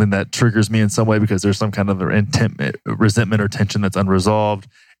say something that triggers me in some way because there's some kind of resentment or tension that's unresolved.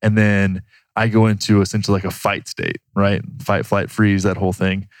 And then I go into essentially like a fight state, right? Fight, flight, freeze, that whole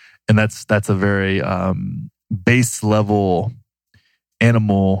thing. And that's a very base level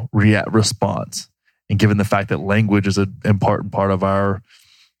animal response. And given the fact that language is an important part of our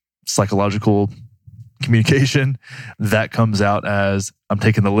psychological communication, that comes out as I'm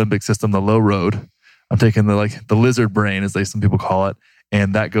taking the limbic system, the low road. I'm taking the lizard brain, as some people call it.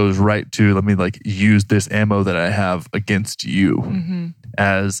 And that goes right to, let me use this ammo that I have against you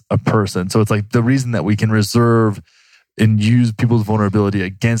as a person. So it's like the reason that we can reserve and use people's vulnerability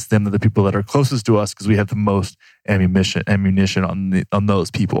against them, the people that are closest to us, because we have the most ammunition on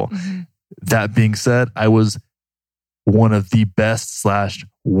those people. Mm-hmm. That being said, I was one of the best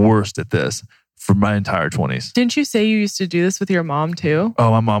 / worst at this for my entire 20s. Didn't you say you used to do this with your mom too?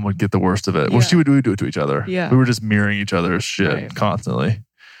 Oh, my mom would get the worst of it. Yeah. Well, we would do it to each other. Yeah. We were just mirroring each other's shit constantly.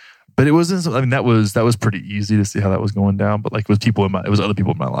 But it wasn't, I mean, that was pretty easy to see how that was going down. But like, it was other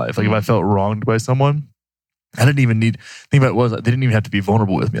people in my life. Like if I felt wronged by someone, I didn't even need, think about it was, they didn't even have to be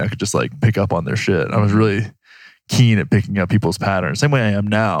vulnerable with me. I could just like pick up on their shit. I was really keen at picking up people's patterns. Same way I am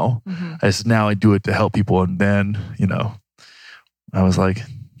now. Mm-hmm. Now I do it to help people. And then, I was like,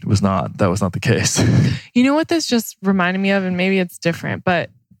 that was not the case. You know what this just reminded me of, and maybe it's different, but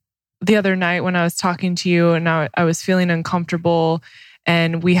the other night when I was talking to you and I was feeling uncomfortable,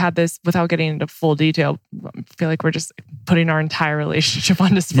 and we had this, without getting into full detail, I feel like we're just putting our entire relationship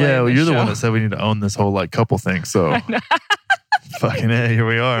on display. Yeah, well, you're the one that said we need to own this whole like couple thing. So fucking A, here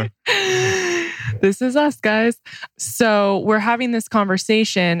we are. This is us, guys. So we're having this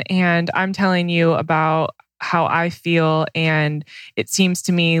conversation and I'm telling you about how I feel. And it seems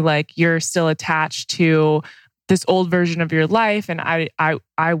to me like you're still attached to this old version of your life. And I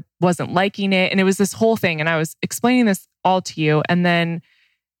wasn't liking it. And it was this whole thing. And I was explaining this all to you. And then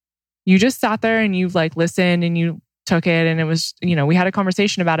you just sat there and you like listened and you took it. And it was, we had a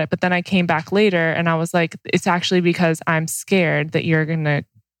conversation about it. But then I came back later and I was like, it's actually because I'm scared that you're going to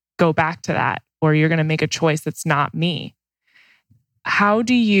go back to that, or you're going to make a choice that's not me. How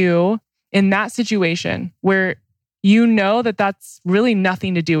do you, in that situation where that that's really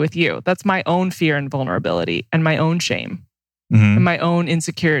nothing to do with you, that's my own fear and vulnerability and my own shame and my own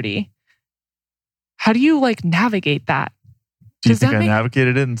insecurity, how do you like navigate that? Do you think I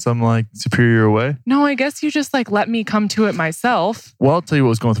navigated it in some like superior way? No, I guess you just like let me come to it myself. Well, I'll tell you what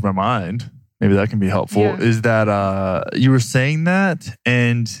was going through my mind. Maybe that can be helpful. Yeah. Is that you were saying that,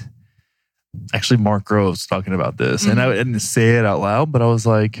 and actually Mark Groves talking about this, and I didn't say it out loud, but I was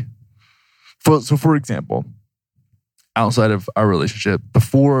like, for example, outside of our relationship,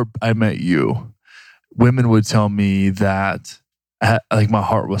 before I met you, women would tell me that like my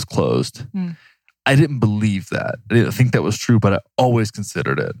heart was closed. I didn't believe that. I didn't think that was true, but I always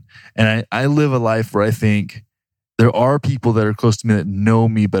considered it. And I live a life where I think there are people that are close to me that know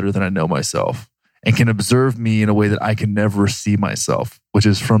me better than I know myself and can observe me in a way that I can never see myself, which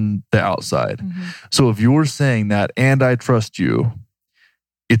is from the outside. So if you're saying that, and I trust you,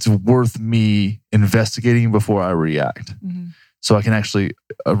 it's worth me investigating before I react. So I can actually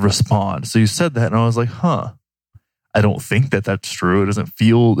respond. So you said that and I was like, I don't think that that's true. It doesn't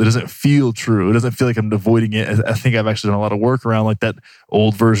feel true. It doesn't feel like I'm avoiding it. I think I've actually done a lot of work around like that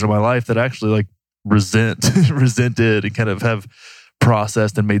old version of my life that I actually like resented and kind of have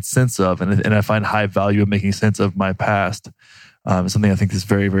processed and made sense of. And I find high value in making sense of my past. Something I think is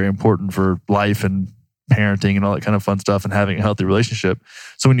very, very important for life and parenting and all that kind of fun stuff and having a healthy relationship.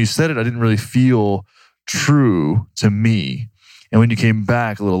 So when you said it, I didn't really feel true to me. And when you came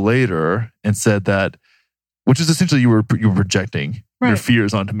back a little later and said that, which is essentially you were projecting your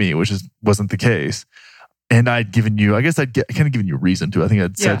fears onto me, which wasn't the case. And I'd given you, I guess I'd kind of given you a reason to. I think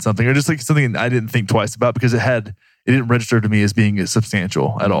I'd said something, or just like something I didn't think twice about because it didn't register to me as being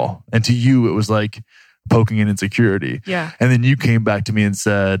substantial at all. And to you, it was like poking an insecurity. Yeah. And then you came back to me and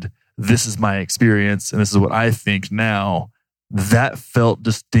said, this is my experience and this is what I think now. That felt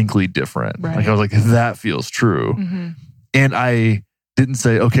distinctly different. Right. Like I was like, that feels true. And I didn't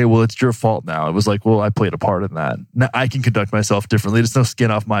say, okay, well, it's your fault now. It was like, well, I played a part in that. Now I can conduct myself differently. There's no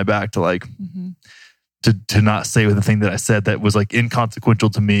skin off my back to like, to not say the thing that I said that was like inconsequential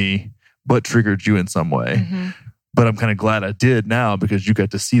to me, but triggered you in some way. But I'm kind of glad I did now because you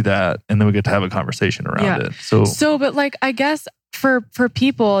got to see that and then we get to have a conversation around it. So, but like, I guess for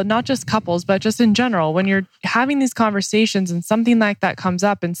people, not just couples, but just in general, when you're having these conversations and something like that comes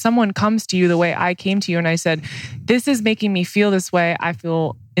up and someone comes to you the way I came to you and I said, this is making me feel this way. I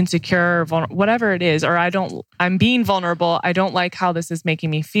feel insecure, whatever it is, or I'm being vulnerable. I don't like how this is making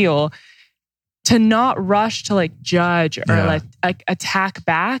me feel. To not rush to like judge or like attack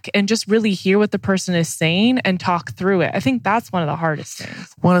back and just really hear what the person is saying and talk through it. I think that's one of the hardest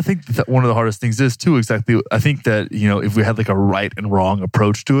things. Well, I think that one of the hardest things is too, exactly. I think that, if we had like a right and wrong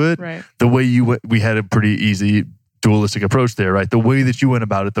approach to it, the way we had a pretty easy dualistic approach there, right? The way that you went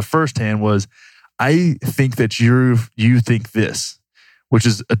about it, the first hand was, I think that you think this, which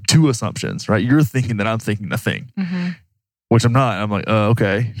is two assumptions, right? You're thinking that I'm thinking the thing. Which I'm not. I'm like,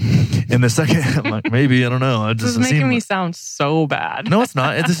 okay. And the second, I'm like, maybe, I don't know. This is making me sound so bad. No, it's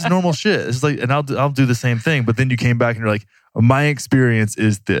not. This is normal shit. It's like, and I'll do the same thing. But then you came back and you're like, my experience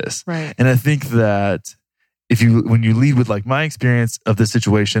is this. Right. And I think that when you lead with like my experience of this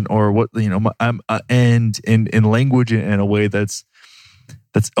situation or what, and in language in a way that's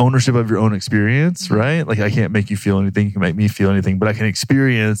ownership of your own experience, right? Like I can't make you feel anything, you can make me feel anything, but I can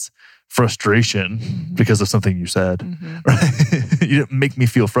experience frustration because of something you said, right? You didn't make me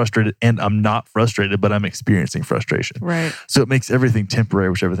feel frustrated, and I'm not frustrated, but I'm experiencing frustration. Right. So it makes everything temporary,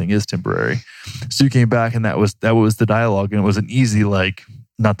 which everything is temporary. So you came back, and that was the dialogue, and it was an easy, like,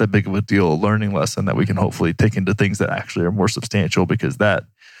 not that big of a deal, learning lesson that we can hopefully take into things that actually are more substantial, because that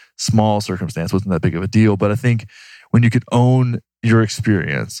small circumstance wasn't that big of a deal. But I think when you could own your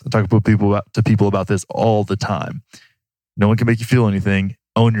experience, I talk to people about this all the time. No one can make you feel anything.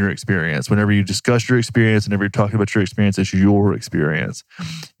 Own your experience. Whenever you discuss your experience, whenever you're talking about your experience, it's your experience.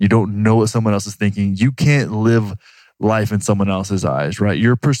 You don't know what someone else is thinking. You can't live life in someone else's eyes, right?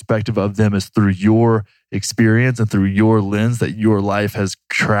 Your perspective of them is through your experience and through your lens that your life has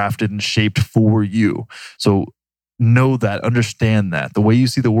crafted and shaped for you. So know that, understand that. The way you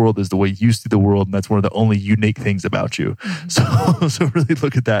see the world is the way you see the world, and that's one of the only unique things about you. So really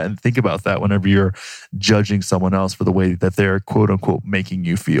look at that and think about that whenever you're judging someone else for the way that they're quote unquote making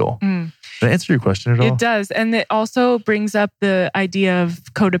you feel. Did I answer your question at all? It does. And it also brings up the idea of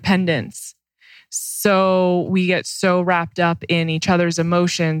codependence. So we get so wrapped up in each other's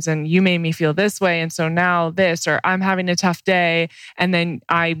emotions, and you made me feel this way, and so now this, or I'm having a tough day, and then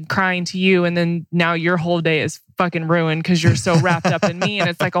I'm crying to you, and then now your whole day is fucking ruined because you're so wrapped up in me, and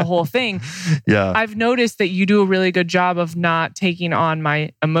it's like a whole thing. Yeah. I've noticed that you do a really good job of not taking on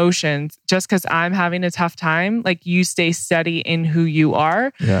my emotions just because I'm having a tough time. Like, you stay steady in who you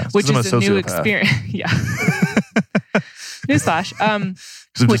are, which is a new experience. Yeah. Newsflash.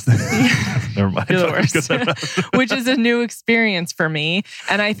 Never mind. You're the worst. Which is a new experience for me.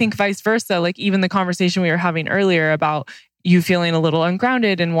 And I think vice versa, like even the conversation we were having earlier about you feeling a little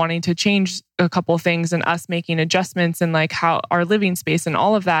ungrounded and wanting to change a couple things and us making adjustments and like how our living space and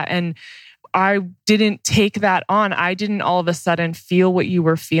all of that. And I didn't take that on. I didn't all of a sudden feel what you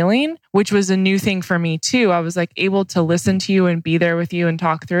were feeling, which was a new thing for me too. I was like able to listen to you and be there with you and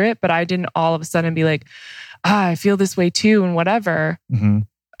talk through it. But I didn't all of a sudden be like, I feel this way too and whatever.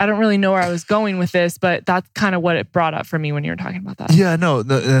 I don't really know where I was going with this, but that's kind of what it brought up for me when you were talking about that. Yeah, no,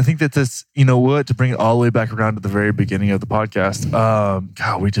 I think that this, you know what, to bring it all the way back around to the very beginning of the podcast,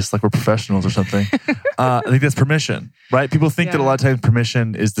 God, we just like we're professionals or something. I think that's permission, right? People think that a lot of times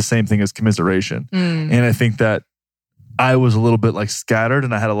permission is the same thing as commiseration. And I think that I was a little bit like scattered,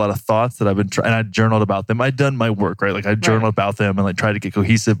 and I had a lot of thoughts that I've been and I journaled about them. I'd done my work, right? Like I journaled about them and like tried to get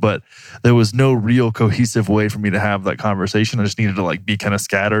cohesive, but there was no real cohesive way for me to have that conversation. I just needed to like be kind of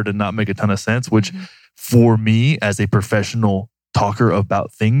scattered and not make a ton of sense, which for me as a professional talker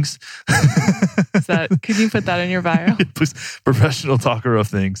about things. Could you put that in your bio? Please, professional talker of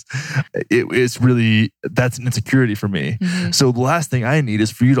things. It's really, that's an insecurity for me. So the last thing I need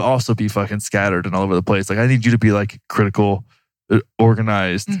is for you to also be fucking scattered and all over the place. Like I need you to be like critical,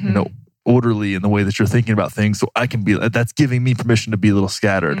 organized, orderly in the way that you're thinking about things. So I can be, that's giving me permission to be a little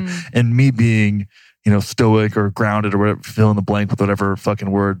scattered. And me being, stoic or grounded or whatever, fill in the blank with whatever fucking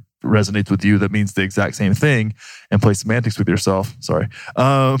word resonates with you that means the exact same thing, and play semantics with yourself. Sorry.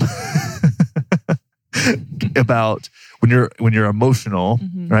 About when you're emotional,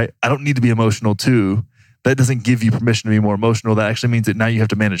 right? I don't need to be emotional too. That doesn't give you permission to be more emotional. That actually means that now you have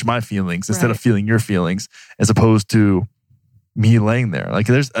to manage my feelings instead of feeling your feelings, as opposed to me laying there. Like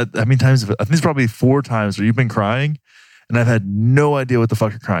there's, I think there's probably 4 times where you've been crying and I've had no idea what the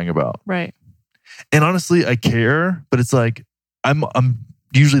fuck you're crying about. Right. And honestly, I care, but it's like, I'm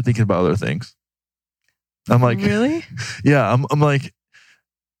usually thinking about other things. I'm like, really? Yeah, I'm like,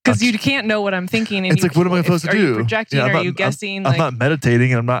 because you can't know what I'm thinking. And it's like, what am I supposed to do? Are you projecting? Are you guessing? I'm not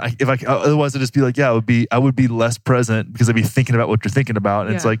meditating, and I'm not. Otherwise, I'd just be like, yeah, I would be less present because I'd be thinking about what you're thinking about.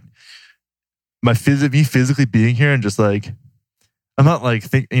 And it's like me physically being here and just like, I'm not like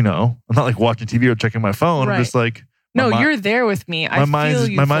I'm not like watching TV or checking my phone. Right. I'm just like, you're there with me. I feel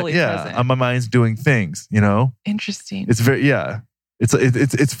you fully present. My mind's doing things. Interesting. It's very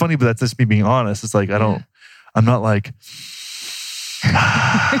It's funny, but that's just me being honest. It's like I'm not like I'm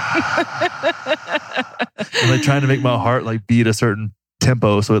like trying to make my heart like beat a certain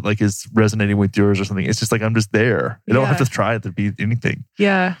tempo so it like is resonating with yours or something. It's just like I'm just there. I don't have to try to be anything.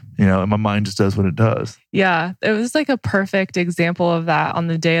 Yeah. And my mind just does what it does. Yeah. It was like a perfect example of that on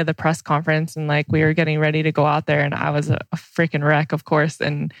the day of the press conference, and like we were getting ready to go out there, and I was a freaking wreck, of course,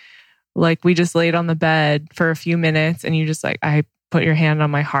 and like we just laid on the bed for a few minutes, and you just like I put your hand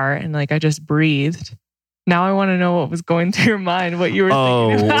on my heart, and like I just breathed. Now I want to know what was going through your mind, what you were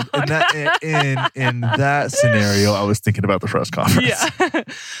thinking about. In that scenario, I was thinking about the press conference. Yeah.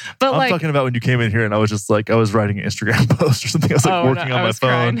 But I'm talking about when you came in here and I was just like, I was writing an Instagram post or something. I was like working on my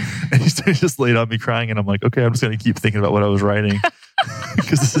phone. And you just laid on me crying. And I'm like, okay, I'm just going to keep thinking about what I was writing.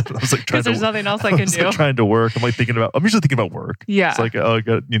 Because I was like trying to. There's nothing else I can do. Like trying to work. I'm like I'm usually thinking about work. Yeah. It's like, oh, I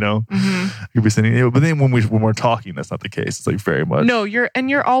got, I could be sending, but then when we're talking, that's not the case. It's like very much. No, you're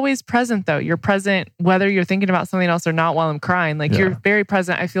always present though. You're present whether you're thinking about something else or not while I'm crying. Like you're very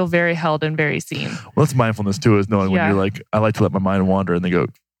present. I feel very held and very seen. Well, that's mindfulness too, is knowing when you're like, I like to let my mind wander and then go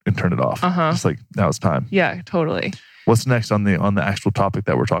and turn it off. Just like, now it's time. Yeah, totally. What's next on the actual topic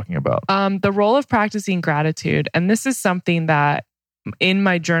that we're talking about? The role of practicing gratitude. And this is something that in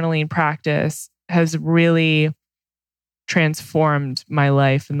my journaling practice has really transformed my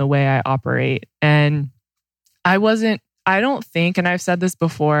life and the way I operate. And I don't think, and I've said this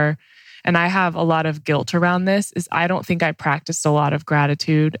before, and I have a lot of guilt around this, is I don't think I practiced a lot of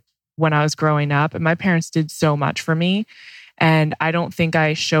gratitude when I was growing up. And my parents did so much for me. And I don't think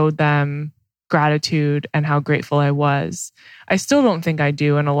I showed them gratitude and how grateful I was. I still don't think I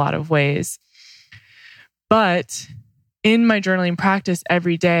do in a lot of ways. But in my journaling practice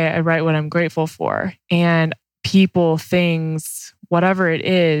every day, I write what I'm grateful for and people, things, whatever it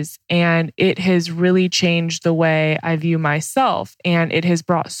is. And it has really changed the way I view myself. And it has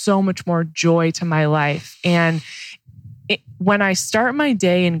brought so much more joy to my life. And when I start my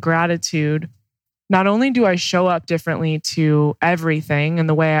day in gratitude, not only do I show up differently to everything and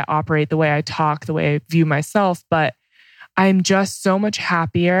the way I operate, the way I talk, the way I view myself, but I'm just so much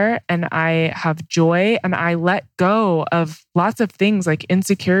happier and I have joy and I let go of lots of things like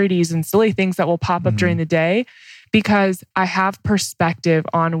insecurities and silly things that will pop up during the day because I have perspective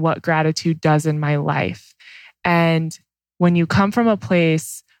on what gratitude does in my life. And when you come from a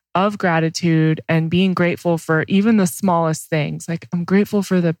place of gratitude and being grateful for even the smallest things, like I'm grateful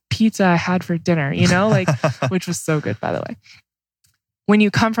for the pizza I had for dinner, like, which was so good, by the way. When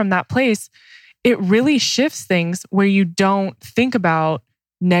you come from that place, it really shifts things where you don't think about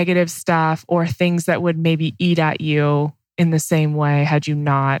negative stuff or things that would maybe eat at you in the same way had you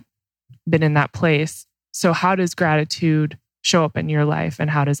not been in that place. So how does gratitude show up in your life and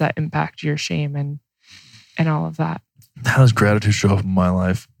how does that impact your shame and all of that? How does gratitude show up in my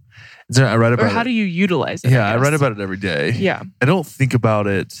life? I write about it. Or how do you utilize it? Yeah, I write about it every day. Yeah. I don't think about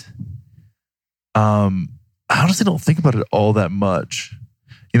it. I honestly don't think about it all that much.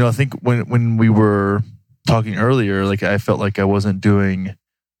 I think when we were talking earlier, like I felt like I wasn't doing,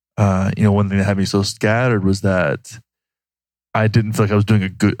 one thing that had me so scattered was that I didn't feel like I was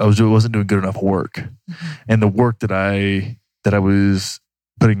doing wasn't doing good enough work. And the work that I was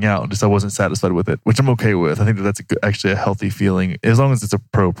putting out, just I wasn't satisfied with it, which I'm okay with. I think that's actually a healthy feeling as long as it's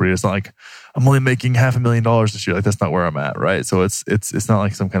appropriate. It's not like I'm only making $500,000 this year. Like that's not where I'm at, right? So it's not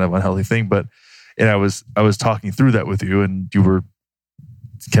like some kind of unhealthy thing. And I was talking through that with you, and you were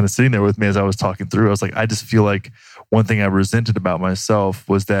kind of sitting there with me as I was talking through. I was like, I just feel like one thing I resented about myself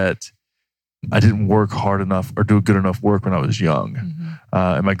was that I didn't work hard enough or do good enough work when I was young.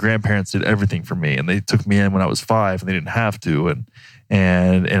 And my grandparents did everything for me, and they took me in when I was 5, and they didn't have to.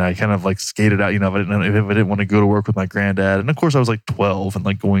 And I kind of like skated out, if I didn't want to go to work with my granddad. And of course I was like 12 and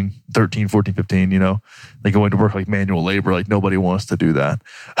like going 13, 14, 15, like going to work like manual labor. Like nobody wants to do that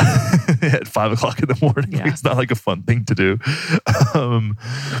at 5 o'clock in the morning. Yeah. It's not like a fun thing to do.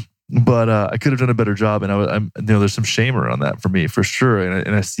 But I could have done a better job. And there's some shame around that for me, for sure.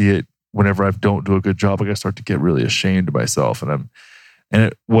 And I see it whenever I don't do a good job. Like I start to get really ashamed of myself.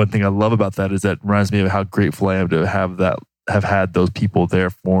 One thing I love about that is that it reminds me of how grateful I am to have had those people there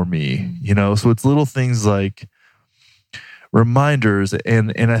for me, So it's little things like reminders.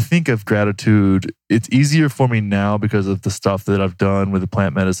 And I think of gratitude, it's easier for me now because of the stuff that I've done with the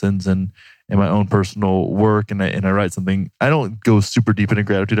plant medicines and my own personal work. And I write something. I don't go super deep into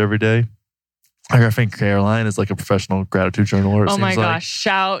gratitude every day. Like our friend Caroline is like a professional gratitude journaler. Oh my gosh.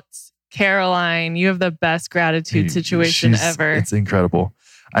 Shout Caroline. You have the best gratitude situation ever. It's incredible.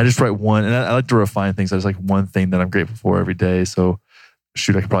 I just write one, and I like to refine things. I just like one thing that I'm grateful for every day. So,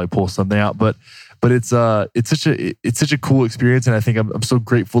 shoot, I could probably pull something out, but it's such a cool experience, and I think I'm so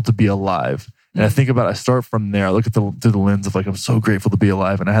grateful to be alive. And I start from there. I look at through the lens of like I'm so grateful to be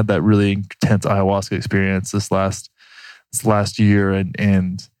alive, and I had that really intense ayahuasca experience this last year,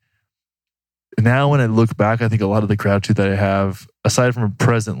 and now when I look back, I think a lot of the gratitude that I have, aside from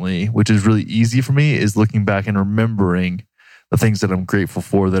presently, which is really easy for me, is looking back and remembering the things that I'm grateful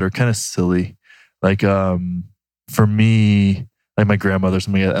for that are kind of silly. Like for me, like my grandmother,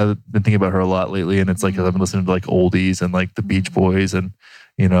 something I've been thinking about her a lot lately, and it's like I've been listening to like oldies and like the Beach Boys and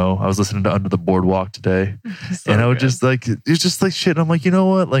You know, I was listening to Under the Boardwalk today, and I would just like, it's just like shit. And I'm like, you know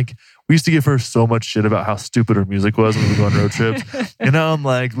what? Like, we used to give her so much shit about how stupid her music was when we would go on road trips. And now I'm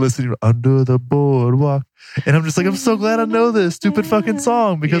like listening to Under the Boardwalk. And I'm just like, I'm so glad I know this stupid fucking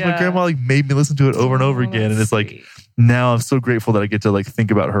song because my grandma like made me listen to it over and over again. And it's like, now I'm so grateful that I get to like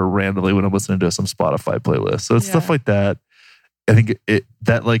think about her randomly when I'm listening to some Spotify playlist. So it's stuff like that. I think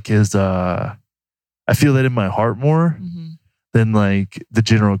that like is, I feel that in my heart more than like the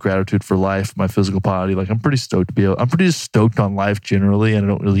general gratitude for life, my physical body. Like I'm pretty stoked on life generally, and I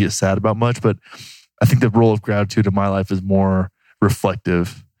don't really get sad about much, but I think the role of gratitude in my life is more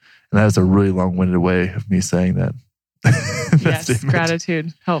reflective. And that is a really long-winded way of me saying that. Yes, statement.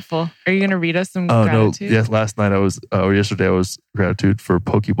 Gratitude, helpful. Are you going to read us some gratitude? No, yes, yesterday I was gratitude for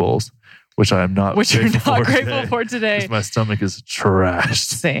poke bowls, which I am not grateful for today. My stomach is trashed.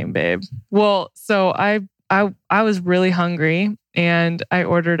 Same, babe. Well, so I was really hungry and I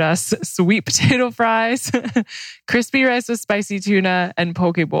ordered us sweet potato fries, crispy rice with spicy tuna, and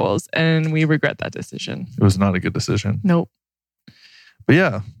poke bowls, and we regret that decision. It was not a good decision. Nope. But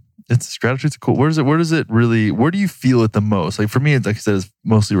yeah, gratitude's cool. Where do you feel it the most? Like for me, it's like I said, it's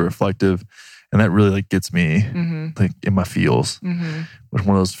mostly reflective, and that really like gets me like in my feels. It's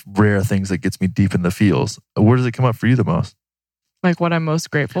one of those rare things that gets me deep in the feels. Where does it come up for you the most? Like what I'm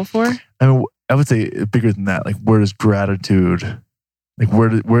most grateful for? I mean, I would say bigger than that. Like where does gratitude, like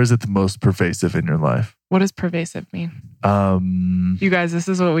where is it the most pervasive in your life? What does pervasive mean? You guys, this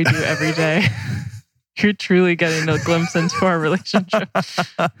is what we do every day. You're truly getting a glimpse into our relationship.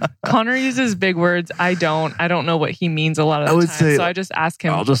 Connor uses big words. I don't know what he means a lot of the time. So I just ask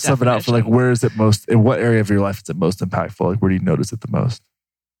him. I'll just sum it out for like, where is it most, in what area of your life is it most impactful? Like, where do you notice it the most?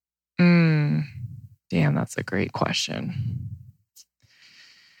 Damn, that's a great question.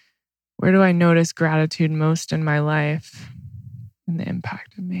 Where do I notice gratitude most in my life and the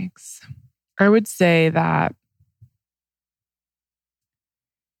impact it makes? I would say that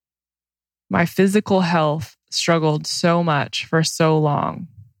my physical health struggled so much for so long.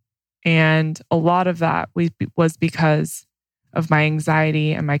 And a lot of that was because of my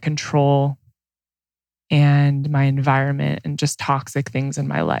anxiety and my control and my environment and just toxic things in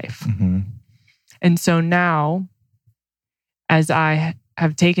my life. And so now, as I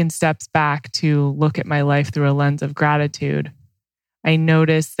have taken steps back to look at my life through a lens of gratitude, I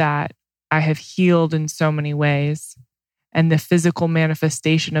notice that I have healed in so many ways. And the physical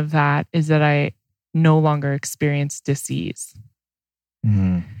manifestation of that is that I no longer experience disease.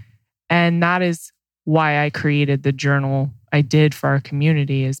 And that is why I created the journal I did for our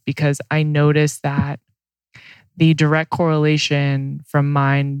community, is because I noticed that the direct correlation from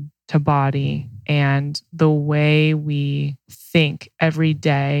mind to body and the way we think every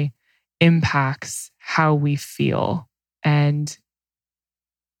day impacts how we feel. And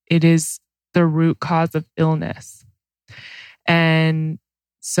it is the root cause of illness. And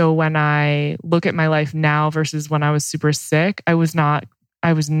so when I look at my life now versus when I was super sick, I was not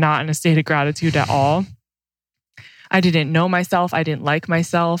in a state of gratitude at all. I didn't know myself. I didn't like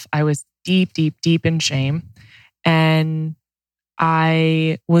myself. I was deep, deep, deep in shame. And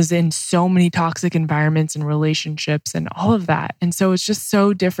I was in so many toxic environments and relationships and all of that. And so it's just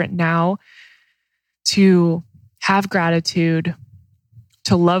so different now to have gratitude,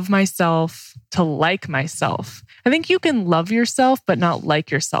 to love myself, to like myself. I think you can love yourself, but not like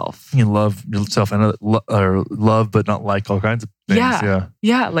yourself. You can love yourself and love, but not like all kinds of things.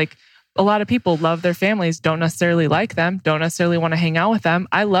 Yeah. Like a lot of people love their families, don't necessarily like them, don't necessarily want to hang out with them.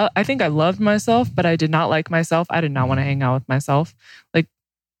 I think I loved myself, but I did not like myself. I did not want to hang out with myself. Like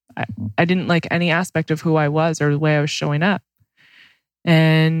I didn't like any aspect of who I was or the way I was showing up.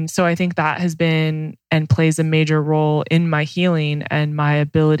 And so I think that has been and plays a major role in my healing and my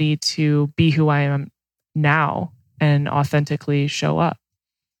ability to be who I am now and authentically show up.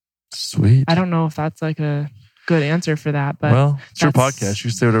 Sweet. I don't know if that's like a good answer for that, but well, it's your podcast. You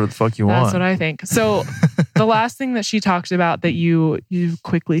say whatever the fuck you want. That's what I think. So the last thing that she talked about that you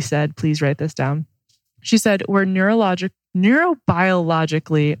quickly said, please write this down. She said, we're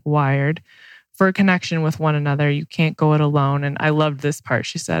neurobiologically wired for a connection with one another. You can't go it alone. And I loved this part.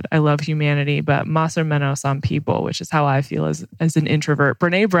 She said, I love humanity, but más o menos on people, which is how I feel as an introvert.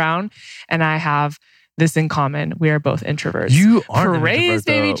 Brené Brown and I have this in common. We are both introverts. You are Praise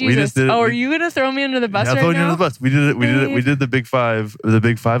baby Jesus. Are you going to throw me under the bus right now? Under the bus. We did it. We did the Big Five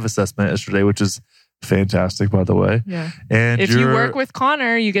assessment yesterday, which is fantastic, by the way. Yeah. And if you work with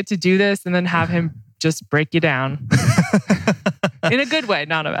Connor, you get to do this and then have him just break you down in a good way,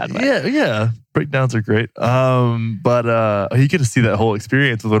 not a bad way. Yeah. Breakdowns are great. But you get to see that whole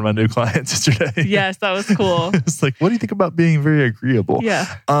experience with one of my new clients yesterday. Yes, that was cool. It's like, what do you think about being very agreeable? Yeah.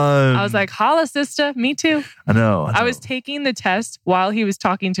 I was like, holla, sister. Me too. I know. I was taking the test while he was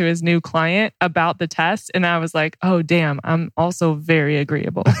talking to his new client about the test. And I was like, oh, damn, I'm also very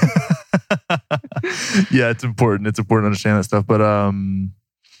agreeable. Yeah, it's important. It's important to understand that stuff. But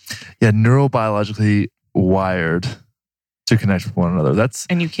neurobiologically wired to connect with one another.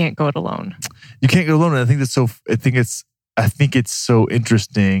 And you can't go it alone. You can't go alone. And I think it's so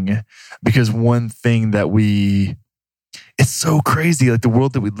interesting because one thing that it's so crazy. Like the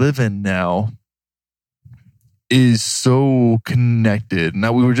world that we live in now is so connected.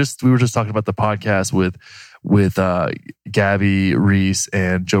 Now we were just talking about the podcast with Gabby Reese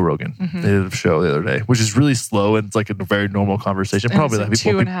and Joe Rogan. They did a show the other day, which is really slow and it's like a very normal conversation. And probably like like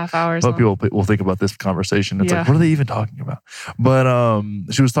 2.5 hours. Most people will think about this conversation. It's like, what are they even talking about? But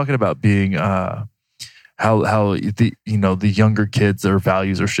she was talking about being how the younger kids, their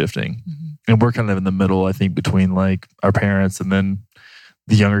values are shifting, and we're kind of in the middle. I think between like our parents and then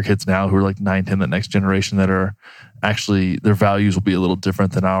the younger kids now who are like 9, 10, the next generation that are actually their values will be a little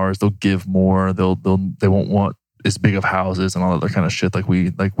different than ours. They'll give more. They won't want as big of houses and all that kind of shit.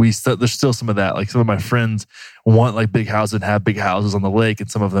 There's still some of that. Like some of my friends want like big houses and have big houses on the lake, and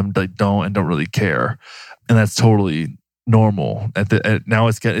some of them don't really care, and that's totally normal. Now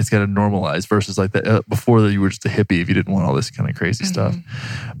it's got to normalize versus like that before that you were just a hippie if you didn't want all this kind of crazy stuff.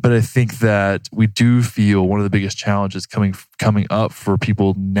 But I think that we do feel one of the biggest challenges coming up for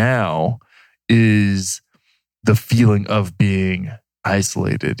people now is the feeling of being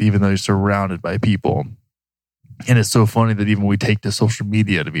isolated, even though you're surrounded by people. And it's so funny that even we take to social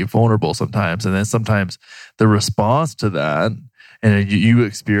media to be vulnerable sometimes, and then sometimes the response to that, and you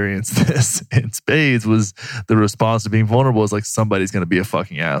experienced this in spades, was the response to being vulnerable is like somebody's going to be a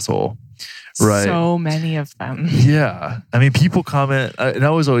fucking asshole. Right. So many of them. Yeah. I mean, people comment, and that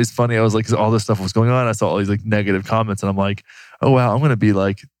was always funny. I was like, 'cause all this stuff was going on, I saw all these like negative comments, and I'm like, oh wow, I'm going to be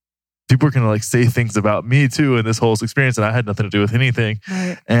like, people are going to like say things about me too in this whole experience, and I had nothing to do with anything.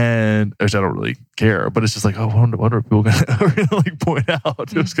 Right. And which I don't really care, but it's just like, oh, I wonder if people are going to like point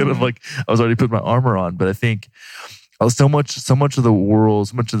out. It was kind of like I was already putting my armor on, but I think so much of the world,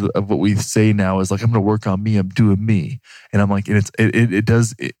 so much of what we say now is like, I'm going to work on me, I'm doing me, and I'm like, and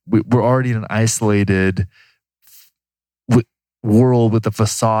we're already in an isolated world with a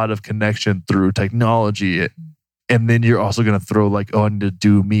facade of connection through technology. And then you're also going to throw like, oh, I need to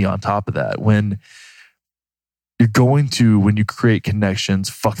do me on top of that. When you create connections,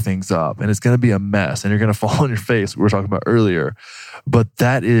 fuck things up. And it's going to be a mess. And you're going to fall on your face, we were talking about earlier. But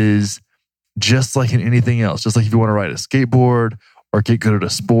that is just like in anything else. Just like if you want to ride a skateboard or get good at a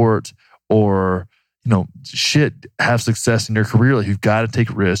sport or, have success in your career, like you've got to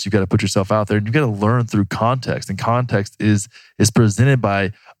take risks. You've got to put yourself out there, and you've got to learn through context. And context is presented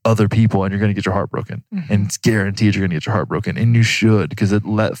by other people, and you're going to get your heart broken. And it's guaranteed you're going to get your heart broken. And you should, because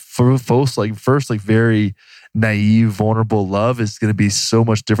for folks like very naive, vulnerable love is going to be so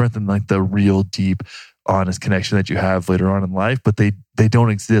much different than like the real deep, honest connection that you have later on in life. But they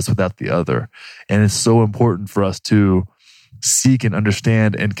don't exist without the other. And it's so important for us to seek and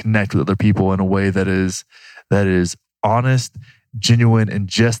understand and connect with other people in a way that is honest, genuine, and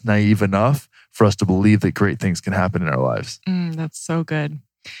just naive enough for us to believe that great things can happen in our lives. That's so good.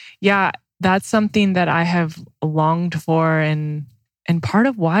 Yeah, that's something that I have longed for, and part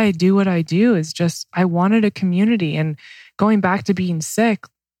of why I do what I do is just I wanted a community. And going back to being sick,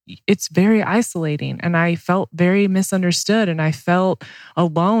 it's very isolating, and I felt very misunderstood, and I felt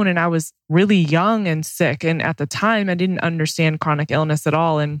alone, and I was really young and sick, and at the time I didn't understand chronic illness at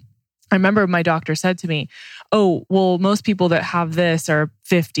all. And I remember my doctor said to me, oh, well, most people that have this are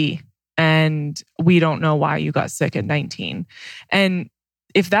 50, and we don't know why you got sick at 19. And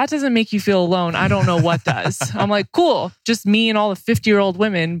if that doesn't make you feel alone, I don't know what does. I'm like, cool, just me and all the 50-year-old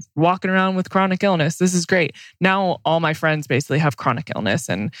women walking around with chronic illness. This is great. Now all my friends basically have chronic illness,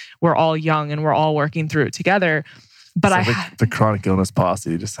 and we're all young and we're all working through it together. But the chronic illness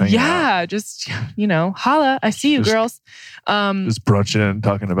posse just hanging out. Yeah, just, holla. I see you, girls. Just brunching and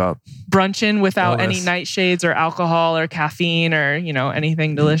talking about brunching without any nightshades or alcohol or caffeine or,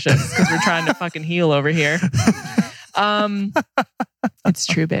 anything delicious, because we're trying to fucking heal over here. It's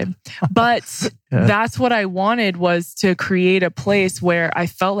true, babe. But that's what I wanted, was to create a place where I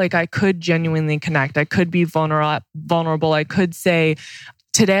felt like I could genuinely connect. I could be vulnerable. I could say,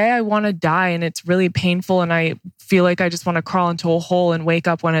 today I want to die and it's really painful and I feel like I just want to crawl into a hole and wake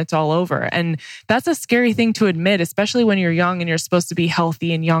up when it's all over. And that's a scary thing to admit, especially when you're young and you're supposed to be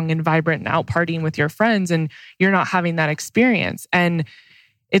healthy and young and vibrant and out partying with your friends and you're not having that experience. And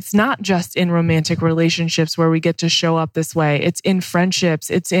it's not just in romantic relationships where we get to show up this way. It's in friendships,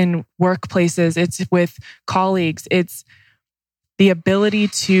 it's in workplaces, it's with colleagues, it's the ability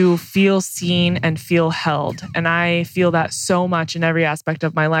to feel seen and feel held. And I feel that so much in every aspect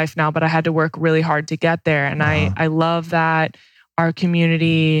of my life now, but I had to work really hard to get there. And I love that our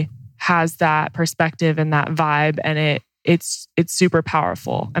community has that perspective and that vibe, and it's super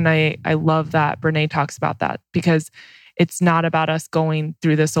powerful. And I love that Brené talks about that, because it's not about us going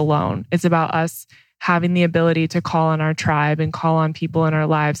through this alone. It's about us having the ability to call on our tribe and call on people in our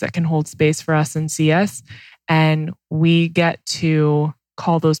lives that can hold space for us and see us. And we get to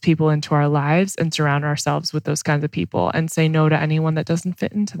call those people into our lives and surround ourselves with those kinds of people and say no to anyone that doesn't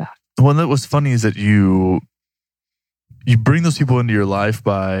fit into that. The one that was funny is that you bring those people into your life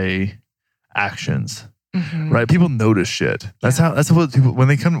by actions, right? People notice shit. That's what people, when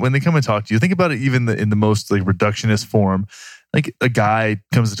they come and talk to you, think about it even in the most like reductionist form. Like a guy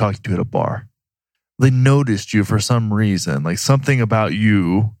comes to talk to you at a bar. They noticed you for some reason, like something about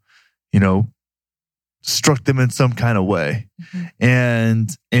you, struck them in some kind of way. And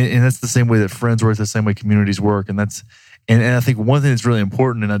that's the same way that friends work, the same way communities work. And I think one thing that's really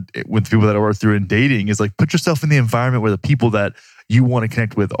important with people that I work through in dating is like, put yourself in the environment where the people that you want to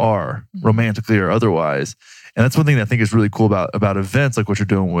connect with are, romantically or otherwise. And that's one thing that I think is really cool about events like what you're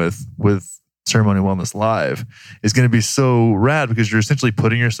doing with Ceremony Wellness Live is going to be so rad, because you're essentially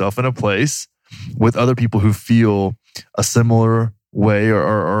putting yourself in a place with other people who feel a similar way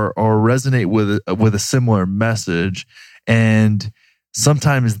or resonate with a similar message. And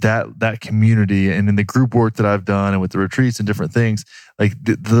sometimes that community, and in the group work that I've done and with the retreats and different things, like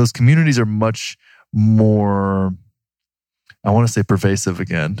those communities are much more, I want to say pervasive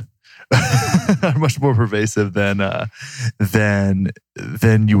again, are much more pervasive than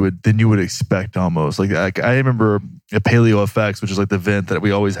you would expect almost. Like I remember at Paleo FX, which is like the event that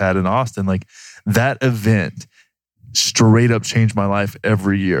we always had in Austin, like that event straight up changed my life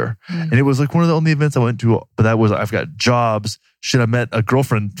every year. And it was like one of the only events I went to, but I've got jobs. Shit, I met a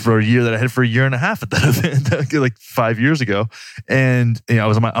girlfriend for a year that I had for a year and a half at that event, like 5 years ago. And I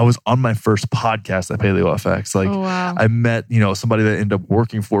was on my first podcast at Paleo FX. Like, oh, wow. I met somebody that I ended up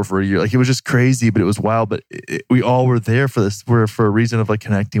working for a year. Like, it was just crazy, but it was wild. But we all were there for this, for a reason of like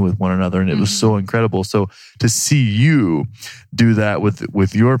connecting with one another, and it was so incredible. So to see you do that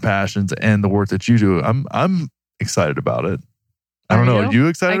with your passions and the work that you do, I'm excited about it. I don't know. Are you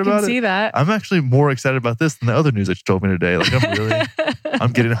excited about it? I can see that. I'm actually more excited about this than the other news that you told me today. Like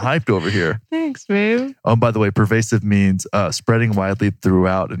I'm getting hyped over here. Thanks, babe. Oh, by the way, pervasive means spreading widely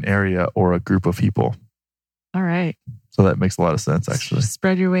throughout an area or a group of people. All right. So that makes a lot of sense, actually.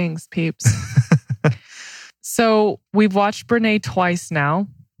 Spread your wings, peeps. So we've watched Brené twice now.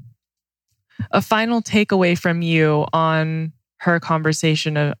 A final takeaway from you on her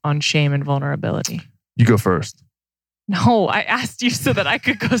conversation on shame and vulnerability. You go first. No, I asked you so that I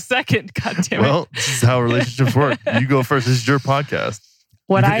could go second. God damn it. Well, this is how relationships work. You go first. This is your podcast.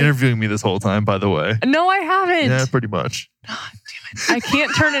 You've been interviewing me this whole time, by the way. No, I haven't. Yeah, pretty much. God damn it. I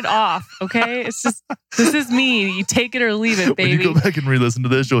can't turn it off, okay? It's just, this is me. You take it or leave it, baby. When you go back and re-listen to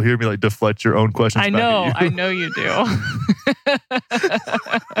this, you'll hear me like deflect your own questions back at you. I know you do.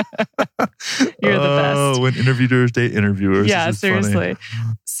 You're the best. Oh, when interviewers date interviewers. Yeah, seriously. Funny.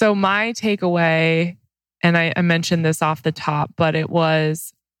 So my takeaway, and I mentioned this off the top, but it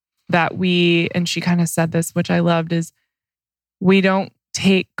was that and she kind of said this, which I loved, is we don't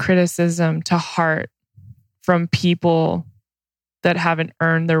take criticism to heart from people that haven't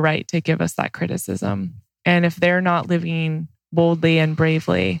earned the right to give us that criticism. And if they're not living boldly and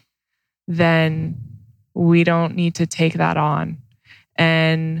bravely, then we don't need to take that on.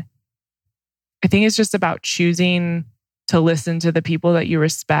 And I think it's just about choosing to listen to the people that you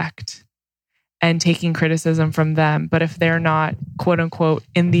respect and taking criticism from them. But if they're not, quote unquote,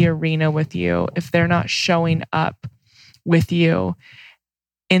 in the arena with you, if they're not showing up with you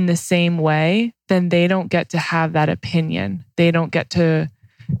in the same way, then they don't get to have that opinion. They don't get to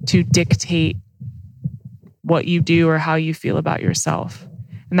dictate what you do or how you feel about yourself.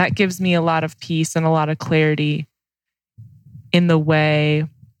 And that gives me a lot of peace and a lot of clarity in the way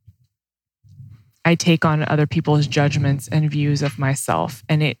I take on other people's judgments and views of myself.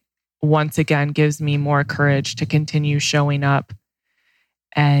 And it once again gives me more courage to continue showing up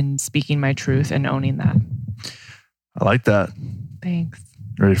and speaking my truth and owning that. I like that. Thanks.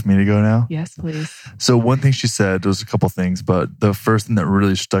 Ready for me to go now? Yes, please. So one thing she said, there was a couple things, but the first thing that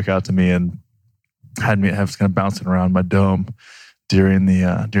really stuck out to me and had me kind of bouncing around my dome during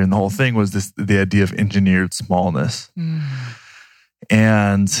the whole thing was the idea of engineered smallness.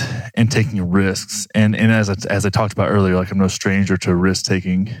 And taking risks. And as I talked about earlier, like I'm no stranger to risk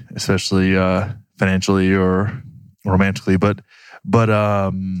taking, especially financially or romantically. But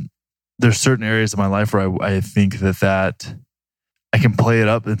there's certain areas of my life where I think that I can play it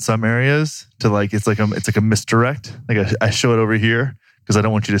up in some areas to like it's like a misdirect. Like I show it over here because I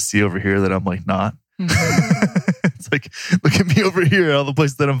don't want you to see over here that I'm like not. It's like, look at me over here, all the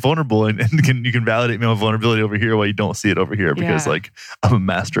places that I'm vulnerable, and you can validate me on vulnerability over here while you don't see it over here because like I'm a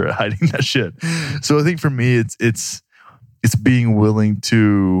master at hiding that shit. So I think for me, it's being willing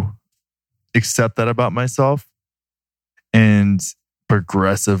to accept that about myself and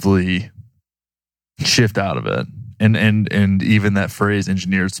progressively shift out of it. And even that phrase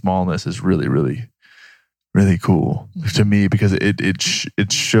engineered smallness is really, really, really cool to me because it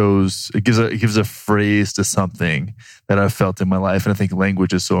gives a phrase to something that I've felt in my life, and I think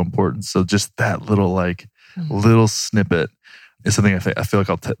language is so important. So just that little snippet is something I feel like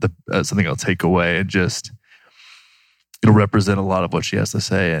something I'll take away, and just it'll represent a lot of what she has to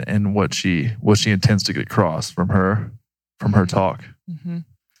say and what she intends to get across from her talk.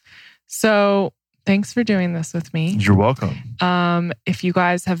 So thanks for doing this with me. You're welcome. If you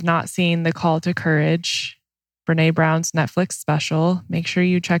guys have not seen The Call to Courage, Brené Brown's Netflix special, make sure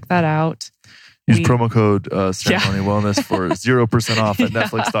you check that out. Use promo code Ceremony Wellness for 0% off at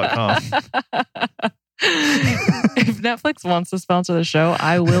netflix.com. If Netflix wants to sponsor the show,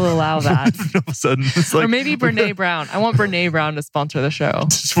 I will allow that. All of a sudden, it's like, or maybe Brené Brown. I want Brené Brown to sponsor the show.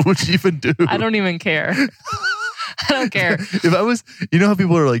 What would you even do? I don't even care. I don't care. If I was, you know how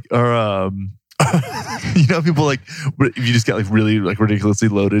people are like, you know, people like, if you just got like really like ridiculously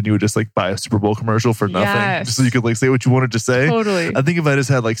loaded, you would just like buy a Super Bowl commercial for nothing, just so you could like say what you wanted to say. Totally. I think if I just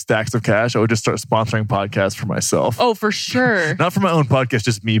had like stacks of cash, I would just start sponsoring podcasts for myself. Oh, for sure. Not for my own podcast,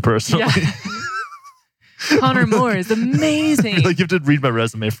 just me personally. Yeah. Connor Moore is amazing. Like you have to read my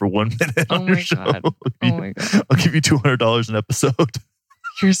resume for 1 minute on your show. God. Oh my God. I'll give you $200 an episode.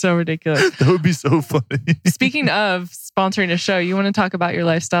 You're so ridiculous. That would be so funny. Speaking of sponsoring a show, you want to talk about your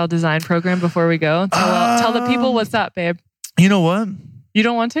lifestyle design program before we go? Tell the people what's up, babe. You know what? You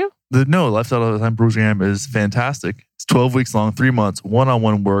don't want to? No, lifestyle design program is fantastic. It's 12 weeks long, 3 months,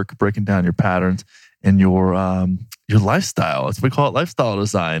 one-on-one work, breaking down your patterns and your lifestyle. That's what we call it, lifestyle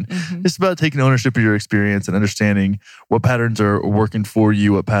design. It's about taking ownership of your experience and understanding what patterns are working for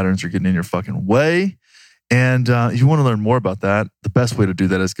you, what patterns are getting in your fucking way. And if you want to learn more about that, the best way to do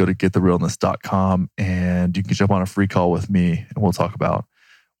that is go to gettherealness.com, and you can jump on a free call with me and we'll talk about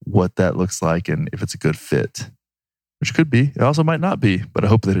what that looks like and if it's a good fit, which could be. It also might not be, but I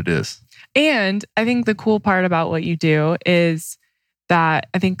hope that it is. And I think the cool part about what you do is that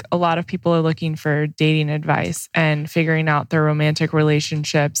I think a lot of people are looking for dating advice and figuring out their romantic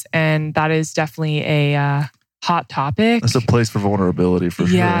relationships. And that is definitely a hot topic. It's a place for vulnerability for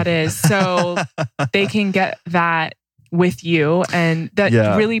sure. Yeah, it is. So they can get that with you, and that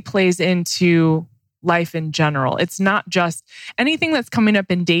really plays into life in general. It's not just anything that's coming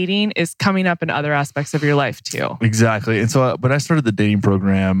up in dating is coming up in other aspects of your life too. Exactly. And so when I started the dating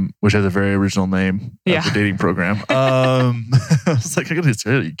program, which has a very original name, the dating program, I was like, I gotta get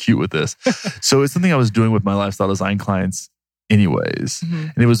really cute with this. So it's something I was doing with my lifestyle design clients anyways,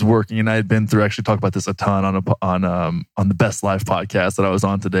 and it was working. And I had been through, actually talk about this a ton on the Best Life podcast that I was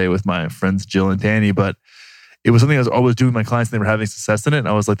on today with my friends Jill and Danny. But it was something I was always doing with my clients, and they were having success in it. And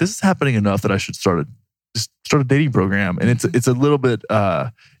I was like, this is happening enough that I should start a dating program. And it's a little bit, it's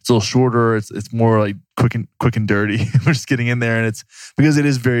a little shorter. It's more like quick and dirty. We're just getting in there, and it's because it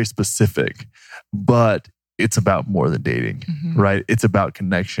is very specific, but it's about more than dating, right? It's about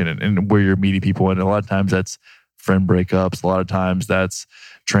connection and where you're meeting people. And a lot of times that's friend breakups. A lot of times that's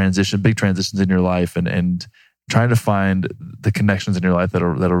big transitions in your life, and trying to find the connections in your life that'll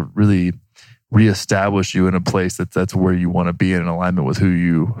really reestablish you in a place that's where you want to be, in alignment with who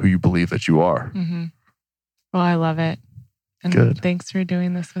you believe that you are. Well, I love it. And good. Thanks for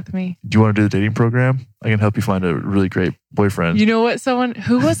doing this with me. Do you want to do the dating program? I can help you find a really great boyfriend. You know what?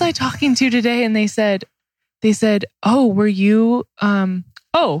 Who was I talking to today? And they said, oh, were you,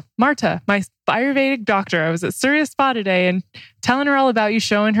 Marta, my Ayurvedic doctor. I was at Surya Spa today and telling her all about you,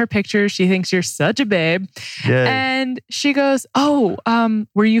 showing her pictures. She thinks you're such a babe. Yay. And she goes,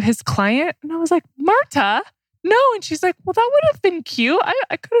 were you his client? And I was like, Marta? No. And she's like, well, that would have been cute.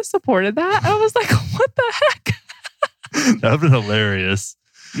 I could have supported that. I was like, what the heck? That would have been hilarious.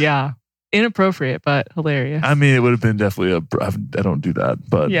 Yeah. Inappropriate, but hilarious. I mean, it would have been definitely I don't do that,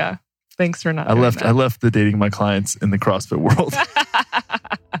 but yeah. Thanks for not. I left the dating my clients in the CrossFit world.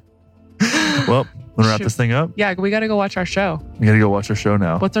 Well, want to wrap this thing up? Yeah, we got to go watch our show. We got to go watch our show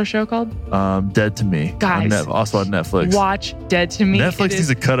now. What's our show called? Dead to Me. Guys. Also on Netflix. Watch Dead to Me. Netflix needs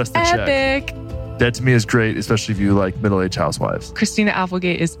to cut us the epic. check. Dead to Me is great, especially if you like middle-aged housewives. Christina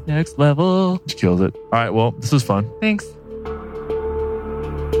Applegate is next level. She kills it. All right, well, this was fun. Thanks.